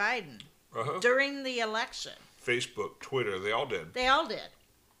Hunter Biden during the election. Facebook, Twitter, they all did. They all did.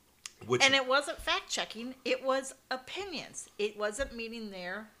 And it wasn't fact-checking, it was opinions. It wasn't meeting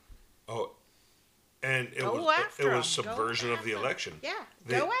their... Oh, and it was subversion of the election. Yeah,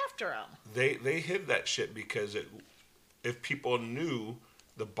 go after them. They hid that shit because if people knew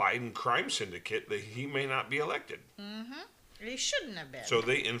the Biden crime syndicate, that he may not be elected. Mm-hmm. He shouldn't have been. So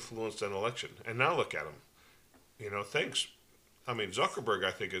they influenced an election. And now look at him. Thanks. I mean, Zuckerberg,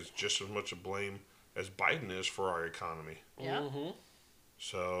 I think, is just as much to blame as Biden is for our economy. Yeah. Mm-hmm.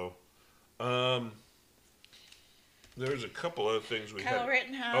 So, there's a couple other things we Kyle had.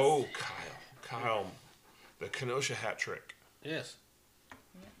 Rittenhouse. Oh, Kyle, the Kenosha hat trick. Yes.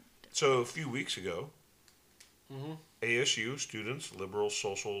 So a few weeks ago, ASU students, liberals,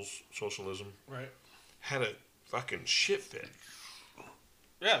 socialism, right, had a fucking shit fit.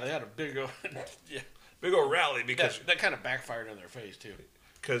 Yeah, they had a big old, big old rally because that kind of backfired in their face too.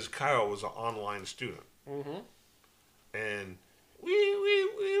 Because Kyle was an online student, and we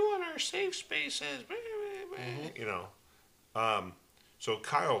want our safe spaces, So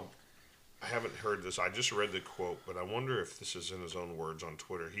Kyle, I haven't heard this. I just read the quote, but I wonder if this is in his own words on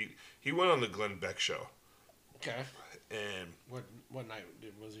Twitter. He went on the Glenn Beck show. Okay. And what night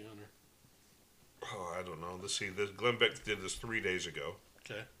was he on there? Oh, I don't know. Let's see. Glenn Beck did this 3 days ago.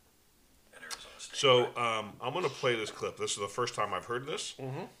 Okay. So I'm going to play this clip. This is the first time I've heard this.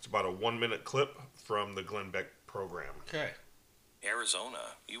 It's about a 1-minute clip from the Glenn Beck program. Okay.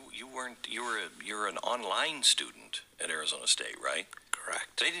 Arizona, you're an online student at Arizona State, right?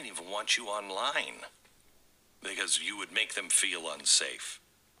 Correct. They didn't even want you online because you would make them feel unsafe.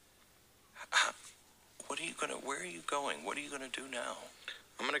 Where are you going? What are you gonna do now?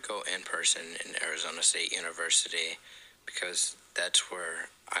 I'm gonna go in person in Arizona State University because that's where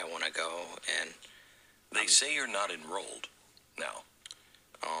I want to go. And they say you're not enrolled now.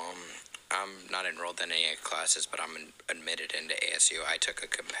 I'm not enrolled in any classes, but I'm admitted into ASU. I took a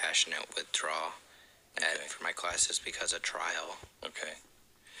compassionate withdrawal for my classes because of trial. Okay.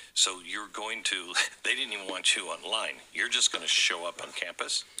 So you're going to, they didn't even want you online. You're just going to show up on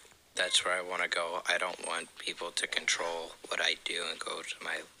campus? That's where I want to go. I don't want people to control what I do and go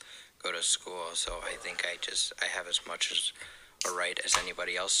to school. So I think I have as much as a right as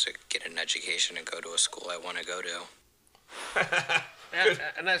anybody else to get an education and go to a school I want to go to.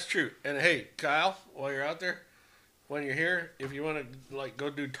 And that's true. And hey, Kyle, while you're out there, when you're here, if you want to go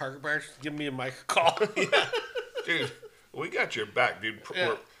do target practice, give me a mic call. Dude, we got your back, dude.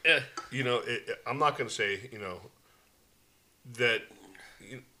 I'm not going to say, that.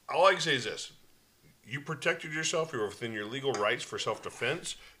 All I can say is this: you protected yourself. You're within your legal rights for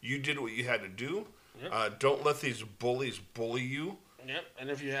self-defense. You did what you had to do. Yep. Don't let these bullies bully you. Yep. And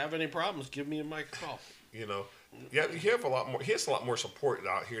if you have any problems, give me a mic call. Yeah, he has a lot more support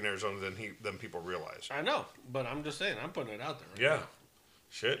out here in Arizona than people realize. I know, but I'm just saying, I'm putting it out there. Right now.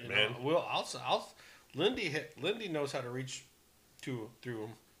 Shit, man. Lindy knows how to reach through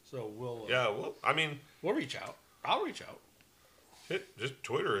him, so we'll. We'll reach out. I'll reach out. Just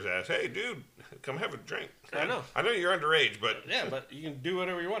Twitter his ass. Hey, dude, come have a drink. I know. I know you're underage, but yeah, but you can do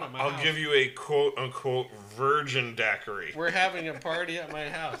whatever you want at my house. I'll give you a quote unquote virgin daiquiri. We're having a party at my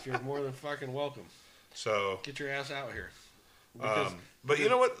house. You're more than fucking welcome. So get your ass out here. But you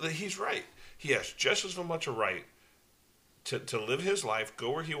know what? He's right. He has just as much a right to live his life,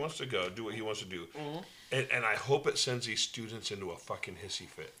 go where he wants to go, do what he wants to do. And I hope it sends these students into a fucking hissy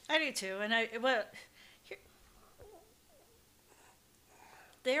fit. I do too. And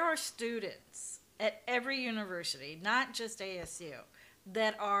there are students at every university, not just ASU,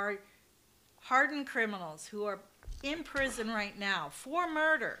 that are hardened criminals who are in prison right now for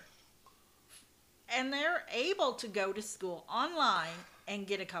murder. And they're able to go to school online and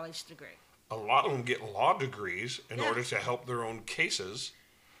get a college degree. A lot of them get law degrees in order to help their own cases.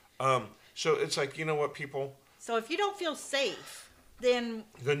 So it's like, you know what, people? So if you don't feel safe, then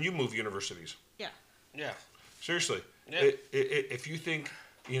you move universities. Yeah. Yeah. Seriously. Yeah. If you think,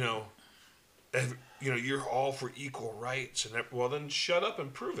 you're all for equal rights, well, then shut up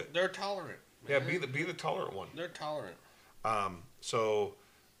and prove it. They're tolerant. Man. Yeah, be the tolerant one. They're tolerant. So,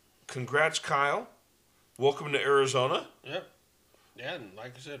 congrats, Kyle. Welcome to Arizona. Yep. Yeah, and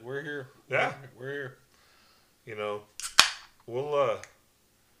like I said, we're here. Yeah. We're here. We'll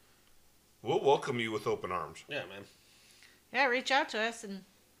welcome you with open arms. Yeah, man. Yeah, reach out to us and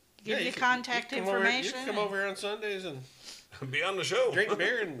give you contact information. You can come over here on Sundays and be on the show. Drink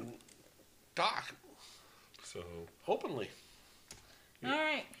beer and talk. So openly. All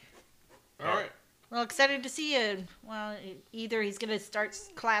right. All right. Well, excited to see you. Well, either he's going to start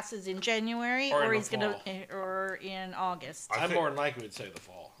classes in January Or in or the he's going to, or in August. I'm more than likely to say the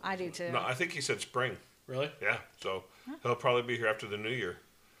fall. I do too. No, I think he said spring. Really? Yeah. So he'll probably be here after the new year.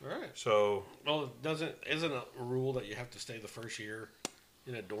 All right. So. Well, isn't a rule that you have to stay the first year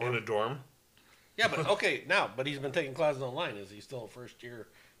in a dorm? In a dorm. Yeah, but okay, but he's been taking classes online. Is he still a first year?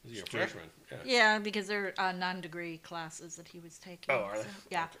 Is he a freshman? Yeah, because they're non-degree classes that he was taking. Oh, are they?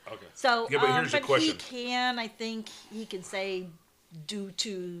 Yeah. Okay. So, yeah, but here's the question. I think he can say, due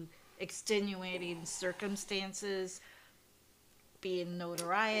to extenuating circumstances, being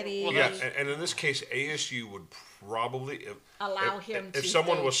notoriety. Well, yeah, and in this case, ASU would probably allow him to. If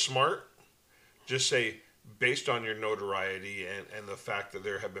someone was smart, just say, based on your notoriety and the fact that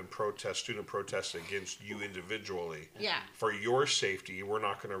there have been student protests against you individually, for your safety, we're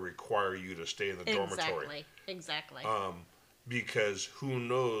not going to require you to stay in the dormitory. Exactly. Because who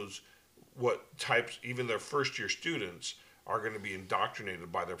knows what types, even their first year students are going to be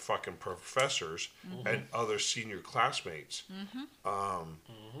indoctrinated by their fucking professors and other senior classmates.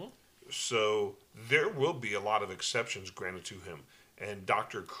 So there will be a lot of exceptions granted to him. And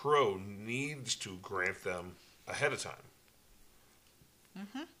Dr. Crow needs to grant them ahead of time.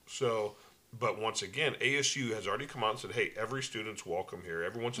 So, but once again, ASU has already come out and said, hey, every student's welcome here.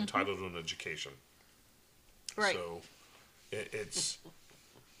 Everyone's entitled to an education. Right. So, it's...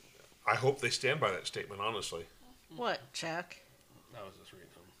 I hope they stand by that statement, honestly. What, Chuck? I was just reading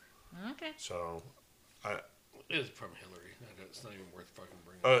them. Okay. So, it's from Hillary. It's not even worth fucking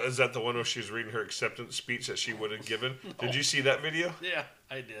bringing. Is that the one where she's reading her acceptance speech that she would have given? Did you see that video? Yeah,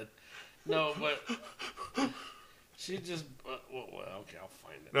 I did. No, but she just. Well, okay, I'll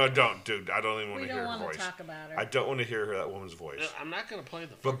find it. No, don't, dude. I don't even want We to hear don't her want voice. to talk about her. I don't want to hear that woman's voice. I'm not going to play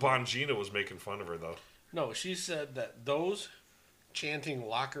the. But Bongina was making fun of her, though. No, she said that those chanting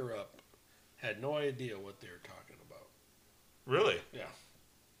 "lock her up" had no idea what they were talking about. Really? Yeah.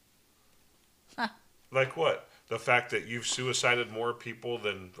 Like what? The fact that you've suicided more people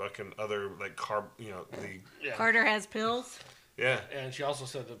than fucking other Carter has pills. Yeah. And she also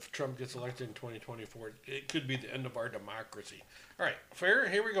said that if Trump gets elected in 2024, it could be the end of our democracy. All right, fair.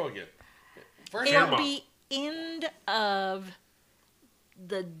 Here we go again. It'll be end of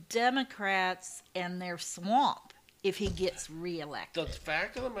the Democrats and their swamp if he gets reelected. The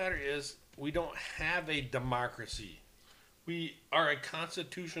fact of the matter is, we don't have a democracy. We are a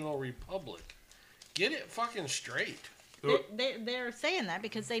constitutional republic. Get it fucking straight. They're saying that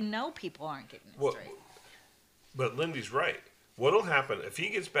because they know people aren't getting it straight. But Lindy's right. What'll happen if he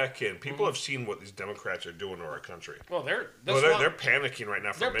gets back in? People have seen what these Democrats are doing to our country. Well, they're panicking right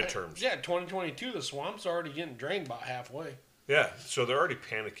now for midterms. 2022. The swamp's already getting drained about halfway. Yeah, so they're already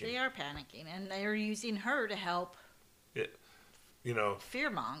panicking. They are panicking, and they're using her to help. Yeah,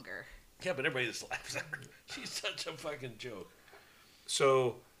 fearmonger. Yeah, but everybody just laughs at her. She's such a fucking joke.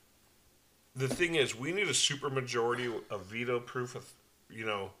 So the thing is, we need a supermajority of veto proof.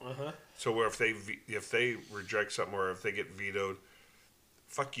 So where if they reject something or if they get vetoed,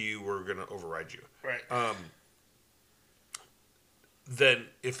 fuck you, we're gonna override you. Right. Then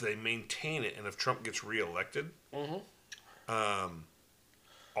if they maintain it and if Trump gets reelected,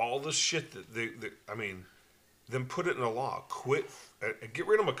 all the shit then put it in a law. Quit. Get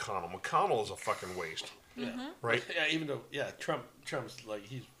rid of McConnell. McConnell is a fucking waste. Right? Yeah, even though, Trump's like,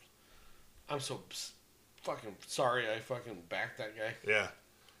 I'm so fucking sorry I fucking backed that guy. Yeah.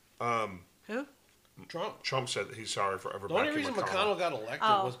 Who? Trump. Trump said that he's sorry for ever The backing only reason McConnell got elected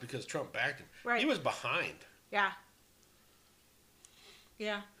was because Trump backed him. Right. He was behind. Yeah.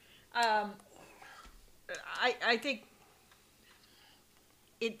 Yeah. I think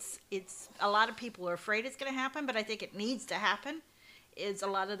it's a lot of people are afraid it's going to happen, but I think it needs to happen. Is a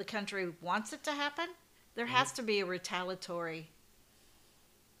lot of the country wants it to happen. There has to be a retaliatory.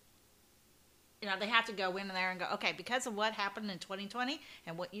 They have to go in there and go, okay, because of what happened in 2020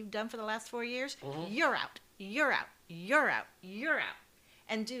 and what you've done for the last 4 years, you're out, you're out, you're out, you're out.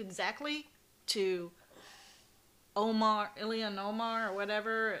 And do exactly to Ilhan Omar or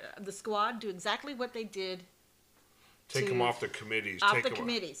whatever, the squad, do exactly what they did. Take them off the committees. Off the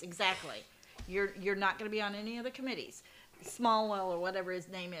committees, exactly. You're not going to be on any of the committees. Smallwell or whatever his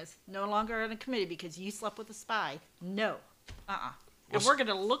name is, no longer on a committee because you slept with a spy. No. And we're going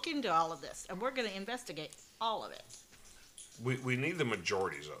to look into all of this, and we're going to investigate all of it. We need the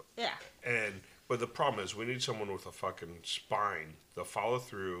majorities of it. Yeah. But the problem is we need someone with a fucking spine to follow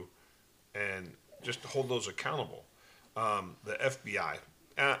through and just hold those accountable. The FBI.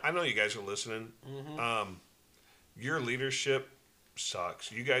 I know you guys are listening. Your leadership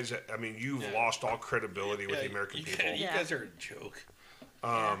sucks. You guys, I mean, you've lost all credibility with the American people. You guys are a joke.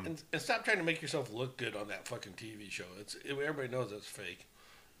 And stop trying to make yourself look good on that fucking TV show. Everybody knows that's fake.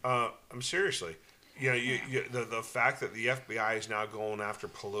 I'm seriously. The fact that the FBI is now going after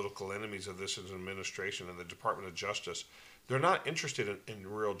political enemies of this administration and the Department of Justice, they're not interested in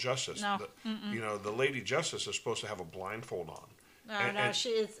real justice. No. The Lady Justice is supposed to have a blindfold on. No, she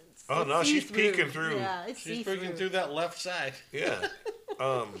is. Oh no, she's peeking through. Yeah, she's peeking through that left side. Yeah,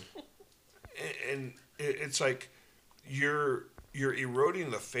 and it's like you're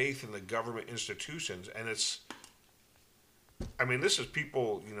eroding the faith in the government institutions, and it's. I mean, this is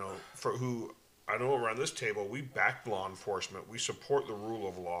people, for who I know around this table, we back law enforcement, we support the rule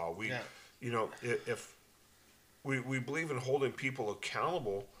of law. If we believe in holding people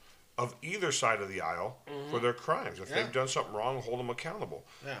accountable of either side of the aisle for their crimes. If they've done something wrong, hold them accountable.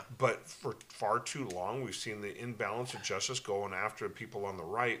 Yeah. But for far too long, we've seen the imbalance of justice going after people on the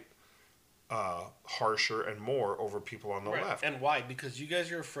right harsher and more over people on the left. And why? Because you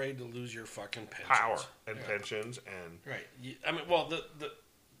guys are afraid to lose your fucking pensions. Power and pensions and... Right.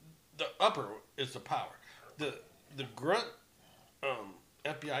 The upper is the power. The grunt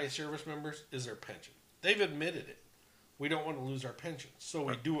FBI service members is their pension. They've admitted it. We don't want to lose our pensions, so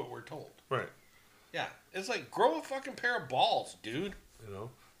we do what we're told. Right. Yeah. It's like, grow a fucking pair of balls, dude.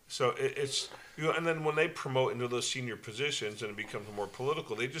 So it's and then when they promote into those senior positions and it becomes more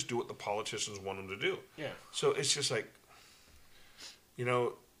political, they just do what the politicians want them to do. Yeah. So it's just like,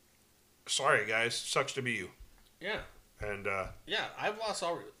 sorry guys, sucks to be you. Yeah. And I've lost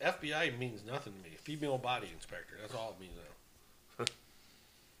all. FBI means nothing to me. Female body inspector. That's all it means now.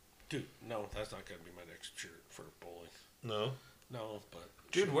 Dude, no, that's not gonna be my next shirt for bowling. No. No, but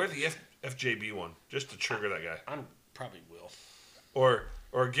dude, wear the FJB one just to trigger that guy. I probably will.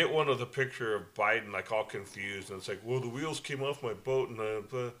 Or get one with a picture of Biden, like all confused, and it's like, well, the wheels came off my boat, and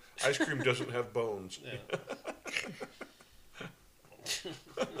the ice cream doesn't have bones. Yeah.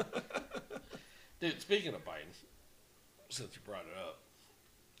 Dude, speaking of Biden, since you brought it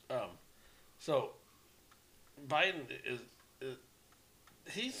up, so Biden is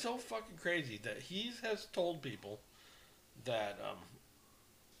he's so fucking crazy that he has told people that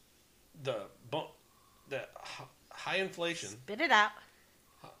that high inflation. Spit it out.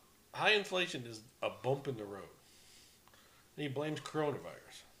 High inflation is a bump in the road. And he blames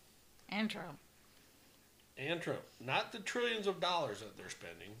coronavirus. And Trump. Not the trillions of dollars that they're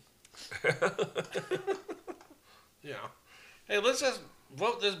spending. Yeah. Hey, let's just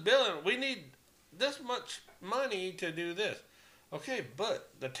vote this bill in. We need this much money to do this. Okay, but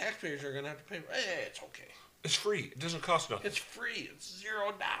the taxpayers are going to have to pay. Hey, it's okay. It's free. It doesn't cost nothing. It's free. It's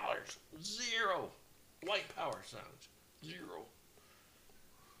 $0. Zero. White power sounds. Zero.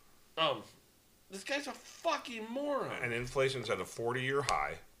 This guy's a fucking moron. And inflation's at a 40-year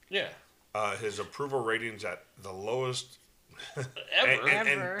high. Yeah. His approval rating's at the lowest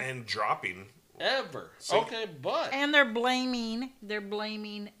ever. and dropping. Ever. Okay, but and they're blaming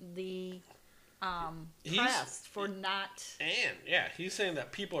the press for not. And he's saying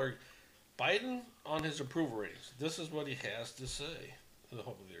that people are Biden on his approval ratings. This is what he has to say.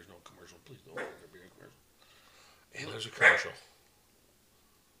 Hopefully, there's no commercial. Please don't let there be a commercial. And there's a commercial.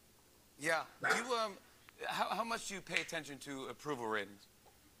 Yeah. Do you how much do you pay attention to approval ratings?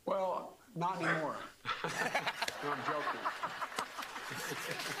 Well, not anymore. No, I'm joking.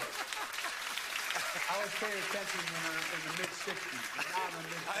 I was paying attention in the mid-60s. But now in the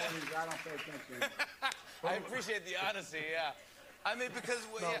mid-40s, I don't pay attention. I appreciate the honesty, yeah. I mean, because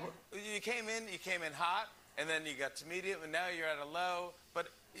you came in hot, and then you got to medium, and now you're at a low. But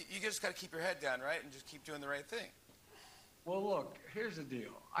you just got to keep your head down, right, and just keep doing the right thing. Well, look, here's the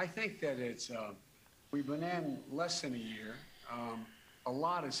deal. I think that it's we've been in less than a year. A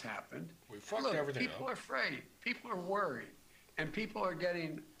lot has happened. We fucked everything up. People are afraid. People are worried. And people are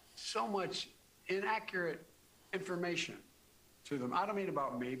getting so much inaccurate information to them. I don't mean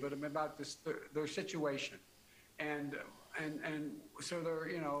about me, but about their situation. And so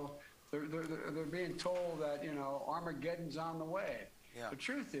they're being told that, Armageddon's on the way. Yeah. The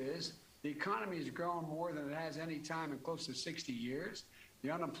truth is, the economy is growing more than it has any time in close to 60 years. The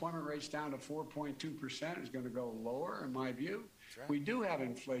unemployment rate's down to 4.2%. It's going to go lower, in my view. Right. We do have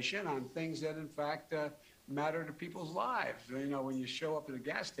inflation on things that, in fact, matter to people's lives. When you show up at a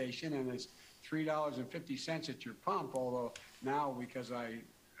gas station and it's $3.50 at your pump, although now because I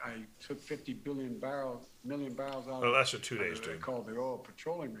took 50 million barrels out of that's for 2 days, dude. Called the Oil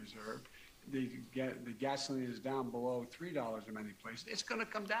Petroleum Reserve. The gasoline is down below $3 in many places. It's going to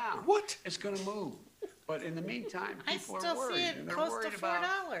come down. What? It's going to move. But in the meantime, people are worried. See it and they're close worried to $4.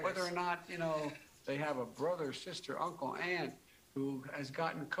 about whether or not, they have a brother, sister, uncle, aunt who has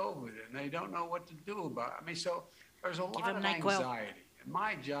gotten COVID and they don't know what to do about it. I mean, so there's a lot him of NyQuil. anxiety. And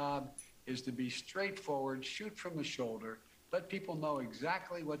my job is to be straightforward, shoot from the shoulder, let people know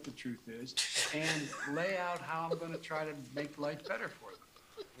exactly what the truth is, and lay out how I'm going to try to make life better for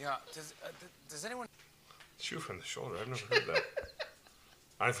them. Yeah. Does anyone? Shoot from the shoulder. I've never heard that.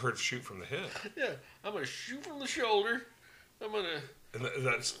 I've heard shoot from the hip. Yeah, I'm gonna shoot from the shoulder. I'm gonna. And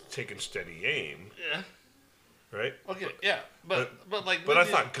that's taking steady aim. Yeah. Right. Okay. Yeah, but like. But I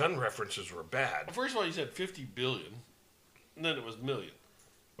thought gun references were bad. First of all, you said 50 billion, and then it was million.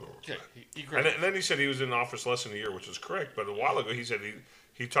 Okay. And then he said he was in office less than a year, which is correct. But a while ago, he said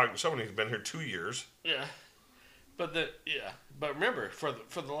he talked to someone. He's been here 2 years. Yeah. But remember, for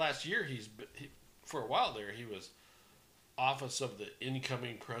the last year, for a while there, he was office of the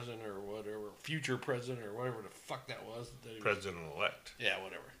incoming president or whatever, future president or whatever the fuck that was. President-elect. Yeah,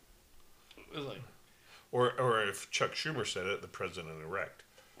 whatever. It was like... Or if Chuck Schumer said it, the president-elect.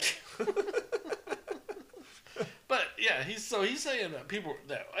 But, yeah, he's saying that people...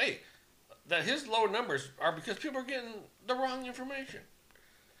 that his low numbers are because people are getting the wrong information.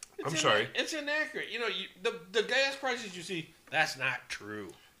 I'm sorry. It's inaccurate. You know, the gas prices you see, that's not true.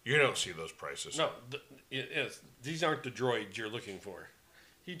 You don't see those prices. No, these aren't the droids you're looking for.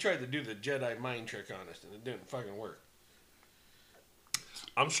 He tried to do the Jedi mind trick on us, and it didn't fucking work.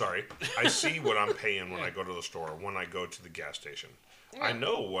 I'm sorry. I see what I'm paying when I go to the store, when I go to the gas station. Yeah. I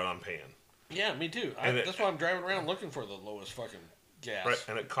know what I'm paying. Yeah, me too. That's why I'm driving around looking for the lowest fucking gas. Right,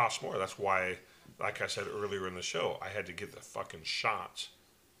 and it costs more. That's why, like I said earlier in the show, I had to get the fucking shots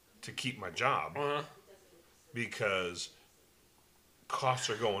to keep my job. Because costs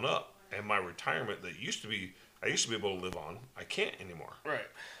are going up, and my retirement that I used to be able to live on, I can't anymore. Right.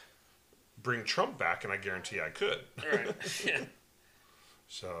 Bring Trump back, and I guarantee I could. Right. Yeah.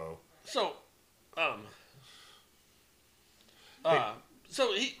 So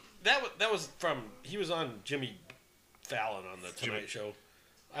he was on Jimmy Fallon on the Tonight Show.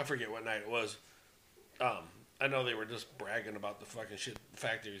 I forget what night it was. I know they were just bragging about the fucking shit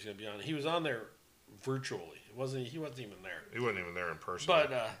fact that he was going to be on. He was on there virtually. He wasn't even there. He wasn't even there in person.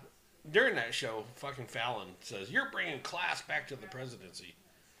 But during that show, fucking Fallon says, "You're bringing class back to the presidency."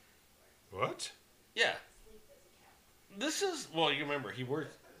 What? Yeah. This is, well, you remember, he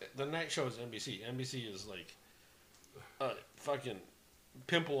worked, the night show is NBC. NBC is like a fucking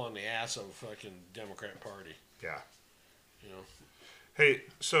pimple on the ass of fucking Democrat Party. Yeah. You know. Hey,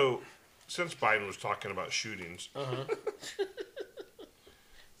 so since Biden was talking about shootings.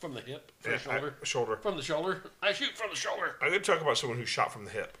 From the hip? From the shoulder? Shoulder. From the shoulder? I shoot from the shoulder. I'm going to talk about someone who shot from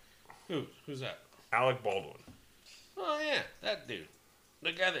the hip. Who's that? Alec Baldwin. Oh, yeah, that dude.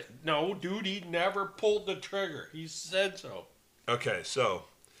 The guy that... No, dude, he never pulled the trigger. He said so. Okay, so...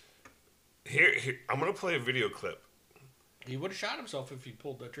 Here I'm going to play a video clip. He would have shot himself if he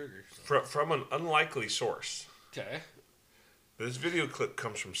pulled that trigger. So. From an unlikely source. Okay. This video clip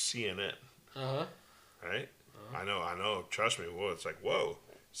comes from CNN. Uh-huh. Right? I know. Trust me. Well, it's like, whoa,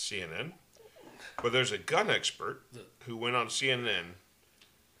 CNN. But there's a gun expert who went on CNN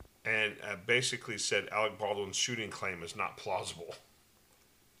and basically said Alec Baldwin's shooting claim is not plausible.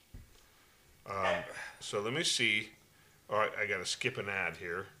 So let me see. All right, I got to skip an ad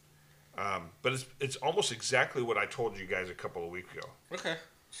here. But it's almost exactly what I told you guys a couple of weeks ago. Okay.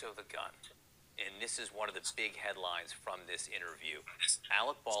 So the gun. And this is one of the big headlines from this interview.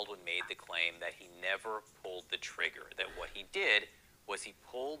 Alec Baldwin made the claim that he never pulled the trigger, that what he did was he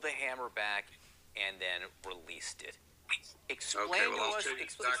pulled the hammer back and then released it. Explain to us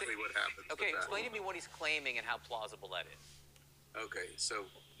exactly what happened. Okay, explain to me what he's claiming and how plausible that is. Okay, so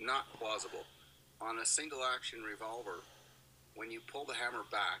not plausible. On a single action revolver, when you pull the hammer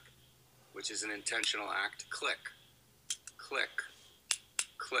back, which is an intentional act, click, click,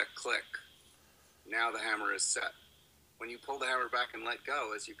 click, click. Now the hammer is set. When you pull the hammer back and let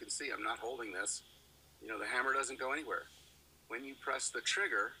go, as you can see, I'm not holding this, the hammer doesn't go anywhere. When you press the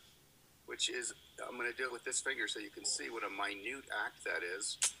trigger, which is, I'm going to do it with this finger so you can see what a minute act that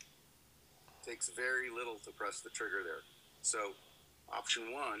is. It takes very little to press the trigger there. So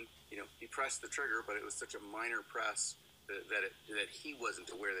option one, he pressed the trigger, but it was such a minor press that he wasn't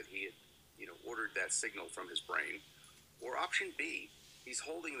aware that he had, ordered that signal from his brain. Or option B, he's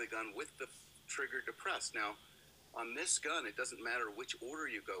holding the gun with the trigger depressed. Now, on this gun, it doesn't matter which order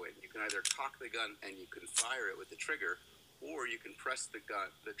you go in. You can either cock the gun and you can fire it with the trigger, or you can press the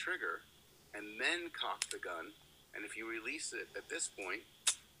trigger and then cock the gun. And if you release it at this point,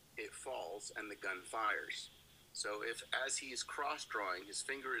 it falls and the gun fires. So if, as he's cross-drawing, his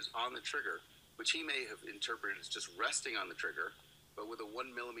finger is on the trigger, which he may have interpreted as just resting on the trigger, but with a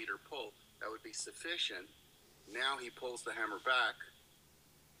 1 millimeter pull, that would be sufficient Now he pulls the hammer back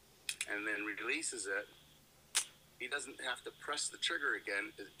and then releases it. He doesn't have to press the trigger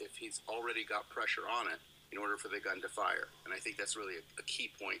again if he's already got pressure on it in order for the gun to fire. And I think that's really a key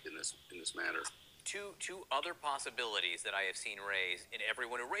point in this matter. Two other possibilities that I have seen raised, and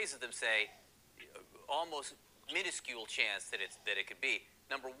everyone who raises them say almost minuscule chance that it could be.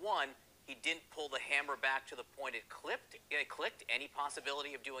 Number one, he didn't pull the hammer back to the point it clicked. Any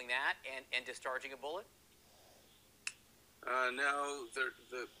possibility of doing that and discharging a bullet? No,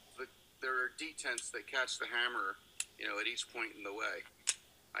 there are detents that catch the hammer, at each point in the way.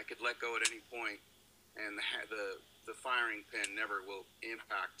 I could let go at any point, and the firing pin never will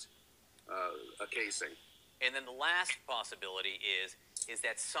impact a casing. And then the last possibility is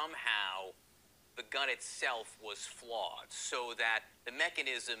that somehow the gun itself was flawed, so that the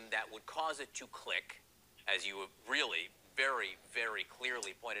mechanism that would cause it to click, as you really very, very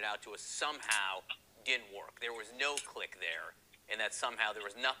clearly pointed out to us, somehow didn't work. There was no click there, and that somehow there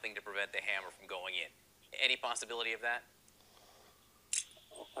was nothing to prevent the hammer from going in. Any possibility of that?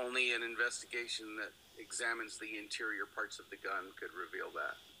 Only an investigation that examines the interior parts of the gun could reveal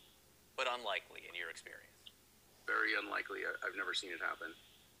that. But unlikely in your experience. Very unlikely. I've never seen it happen.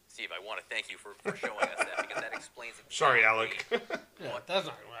 Steve, I want to thank you for showing us that, because that explains it. Sorry, Alec. That's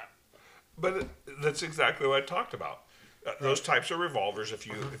not right. But that's exactly what I talked about. Those types of revolvers, if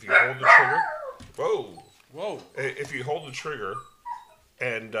you hold the trigger, whoa, if you hold the trigger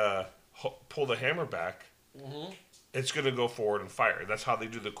and pull the hammer back, it's going to go forward and fire. That's how they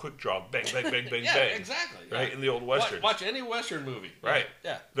do the quick draw, bang, bang, bang, bang, Yeah, bang. exactly. Right, Yeah. in the old westerns. Watch any western movie. Right.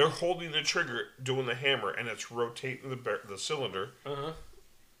 Yeah. They're holding the trigger, doing the hammer, and it's rotating the cylinder.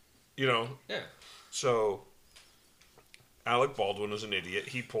 Yeah. So Alec Baldwin is an idiot.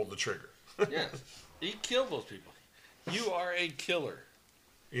 He pulled the trigger. Yeah. He killed those people. You are a killer.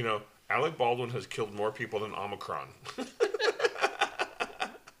 Alec Baldwin has killed more people than Omicron.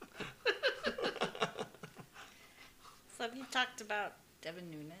 So have you talked about Devin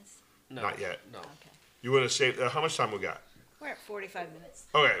Nunes? No. Not yet. No. Okay. You would have saved. How much time we got? We're at 45 minutes.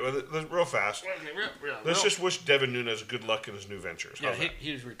 Okay, well, real fast. Okay, Let's just wish Devin Nunes good luck in his new ventures. Yeah, How's that?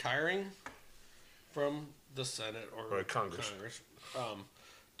 he's retiring from the Senate or Congress.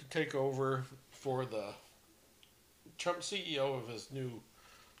 To take over for the Trump CEO of his new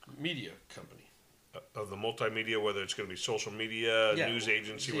media company. Of the multimedia, whether it's going to be social media, news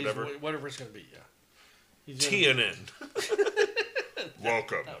agency, whatever. Whatever it's going to be, yeah. TNN.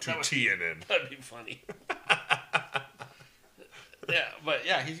 Welcome to TNN. That'd be funny. Yeah, but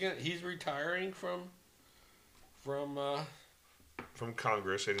yeah, he's retiring from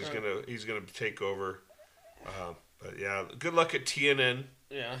Congress, and he's gonna take over. But yeah, good luck at TNN.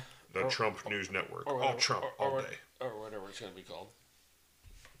 Yeah. The Trump News Network. All Trump all day. Or whatever it's going to be called.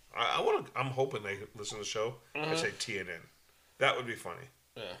 I'm hoping they listen to the show. I say TNN. That would be funny.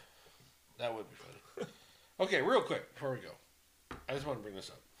 Yeah, that would be funny. Okay, real quick before we go, I just want to bring this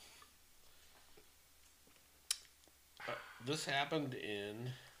up. This happened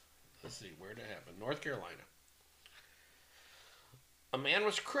in, let's see, where did it happen? North Carolina. A man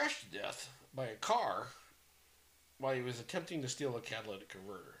was crushed to death by a car while he was attempting to steal a catalytic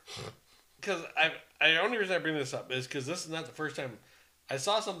converter. Because the only reason I bring this up is because this is not the first time. I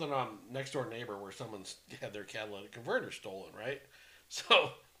saw something on Next Door Neighbor where someone had their catalytic converter stolen, right?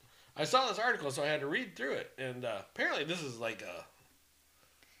 So I saw this article, so I had to read through it. And apparently this is like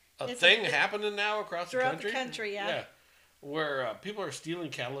a thing happening now across the country. Throughout the country, yeah. Where people are stealing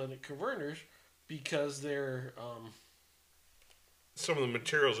catalytic converters because they're... some of the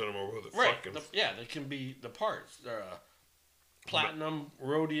materials in them are with fucking... they can be the parts. They're platinum,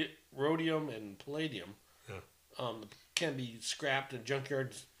 rhodium, and palladium. Yeah. Can be scrapped in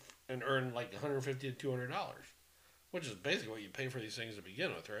junkyards and earn like $150 to $200, which is basically what you pay for these things to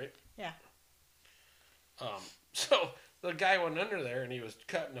begin with, right? Yeah. So the guy went under there and he was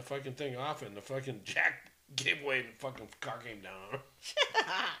cutting the fucking thing off, and the fucking jack gave way and the fucking car came down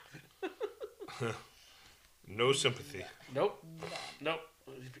on him. No sympathy. Nope.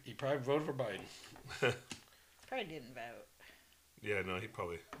 He probably voted for Biden. Probably didn't vote. Yeah, no, he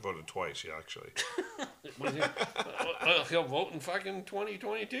probably voted twice, yeah, actually. He'll vote in fucking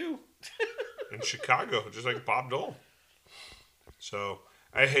 2022. In Chicago, just like Bob Dole. So,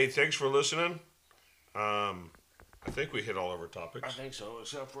 hey, thanks for listening. I think we hit all of our topics. I think so,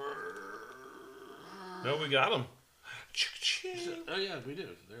 except for... No, we got them. Oh, yeah, we did.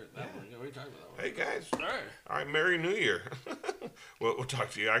 That one. Yeah, we talked about that one. Hey, guys. All right. Merry New Year. We'll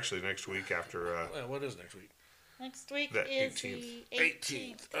talk to you actually next week after... well, what is next week? Next week the is 18th. the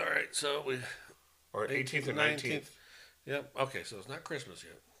 18th. All right, so we... Or 18th and 19th. Yep. Okay, so it's not Christmas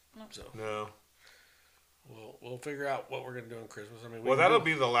yet. No. So no. we'll figure out what we're gonna do on Christmas. I mean, Well, that'll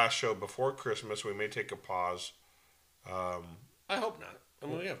be the last show before Christmas. We may take a pause. I hope not. I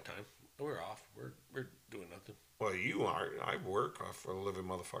mean, we have time. We're off. We're doing nothing. Well, you are. I work for a living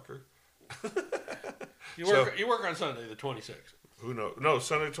motherfucker. You work on Sunday the 26th. Who knows? No,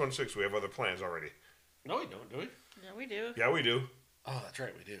 Sunday 26th. We have other plans already. No, we don't, do we? Yeah, we do. Yeah, we do. Oh, that's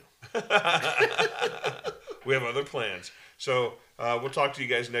right, we do. We have other plans. So we'll talk to you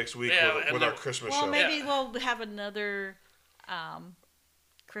guys next week with our Christmas show. Well, maybe we'll have another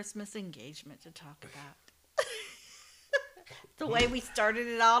Christmas engagement to talk about. The way we started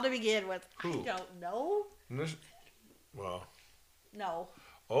it all to begin with. Who? I don't know. Well. No.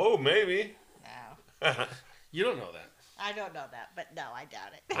 Oh, maybe. No. You don't know that. I don't know that, but no, I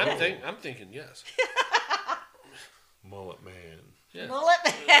doubt it. I'm thinking yes. Mullet man. Yeah. Mullet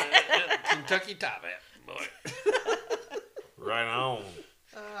man. Kentucky top hat, boy. Right on.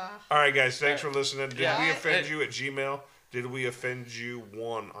 All right, guys. Thanks for listening. Did we offend you at Gmail? Did we offend you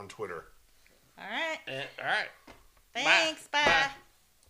on Twitter? All right. All right. Thanks. Bye.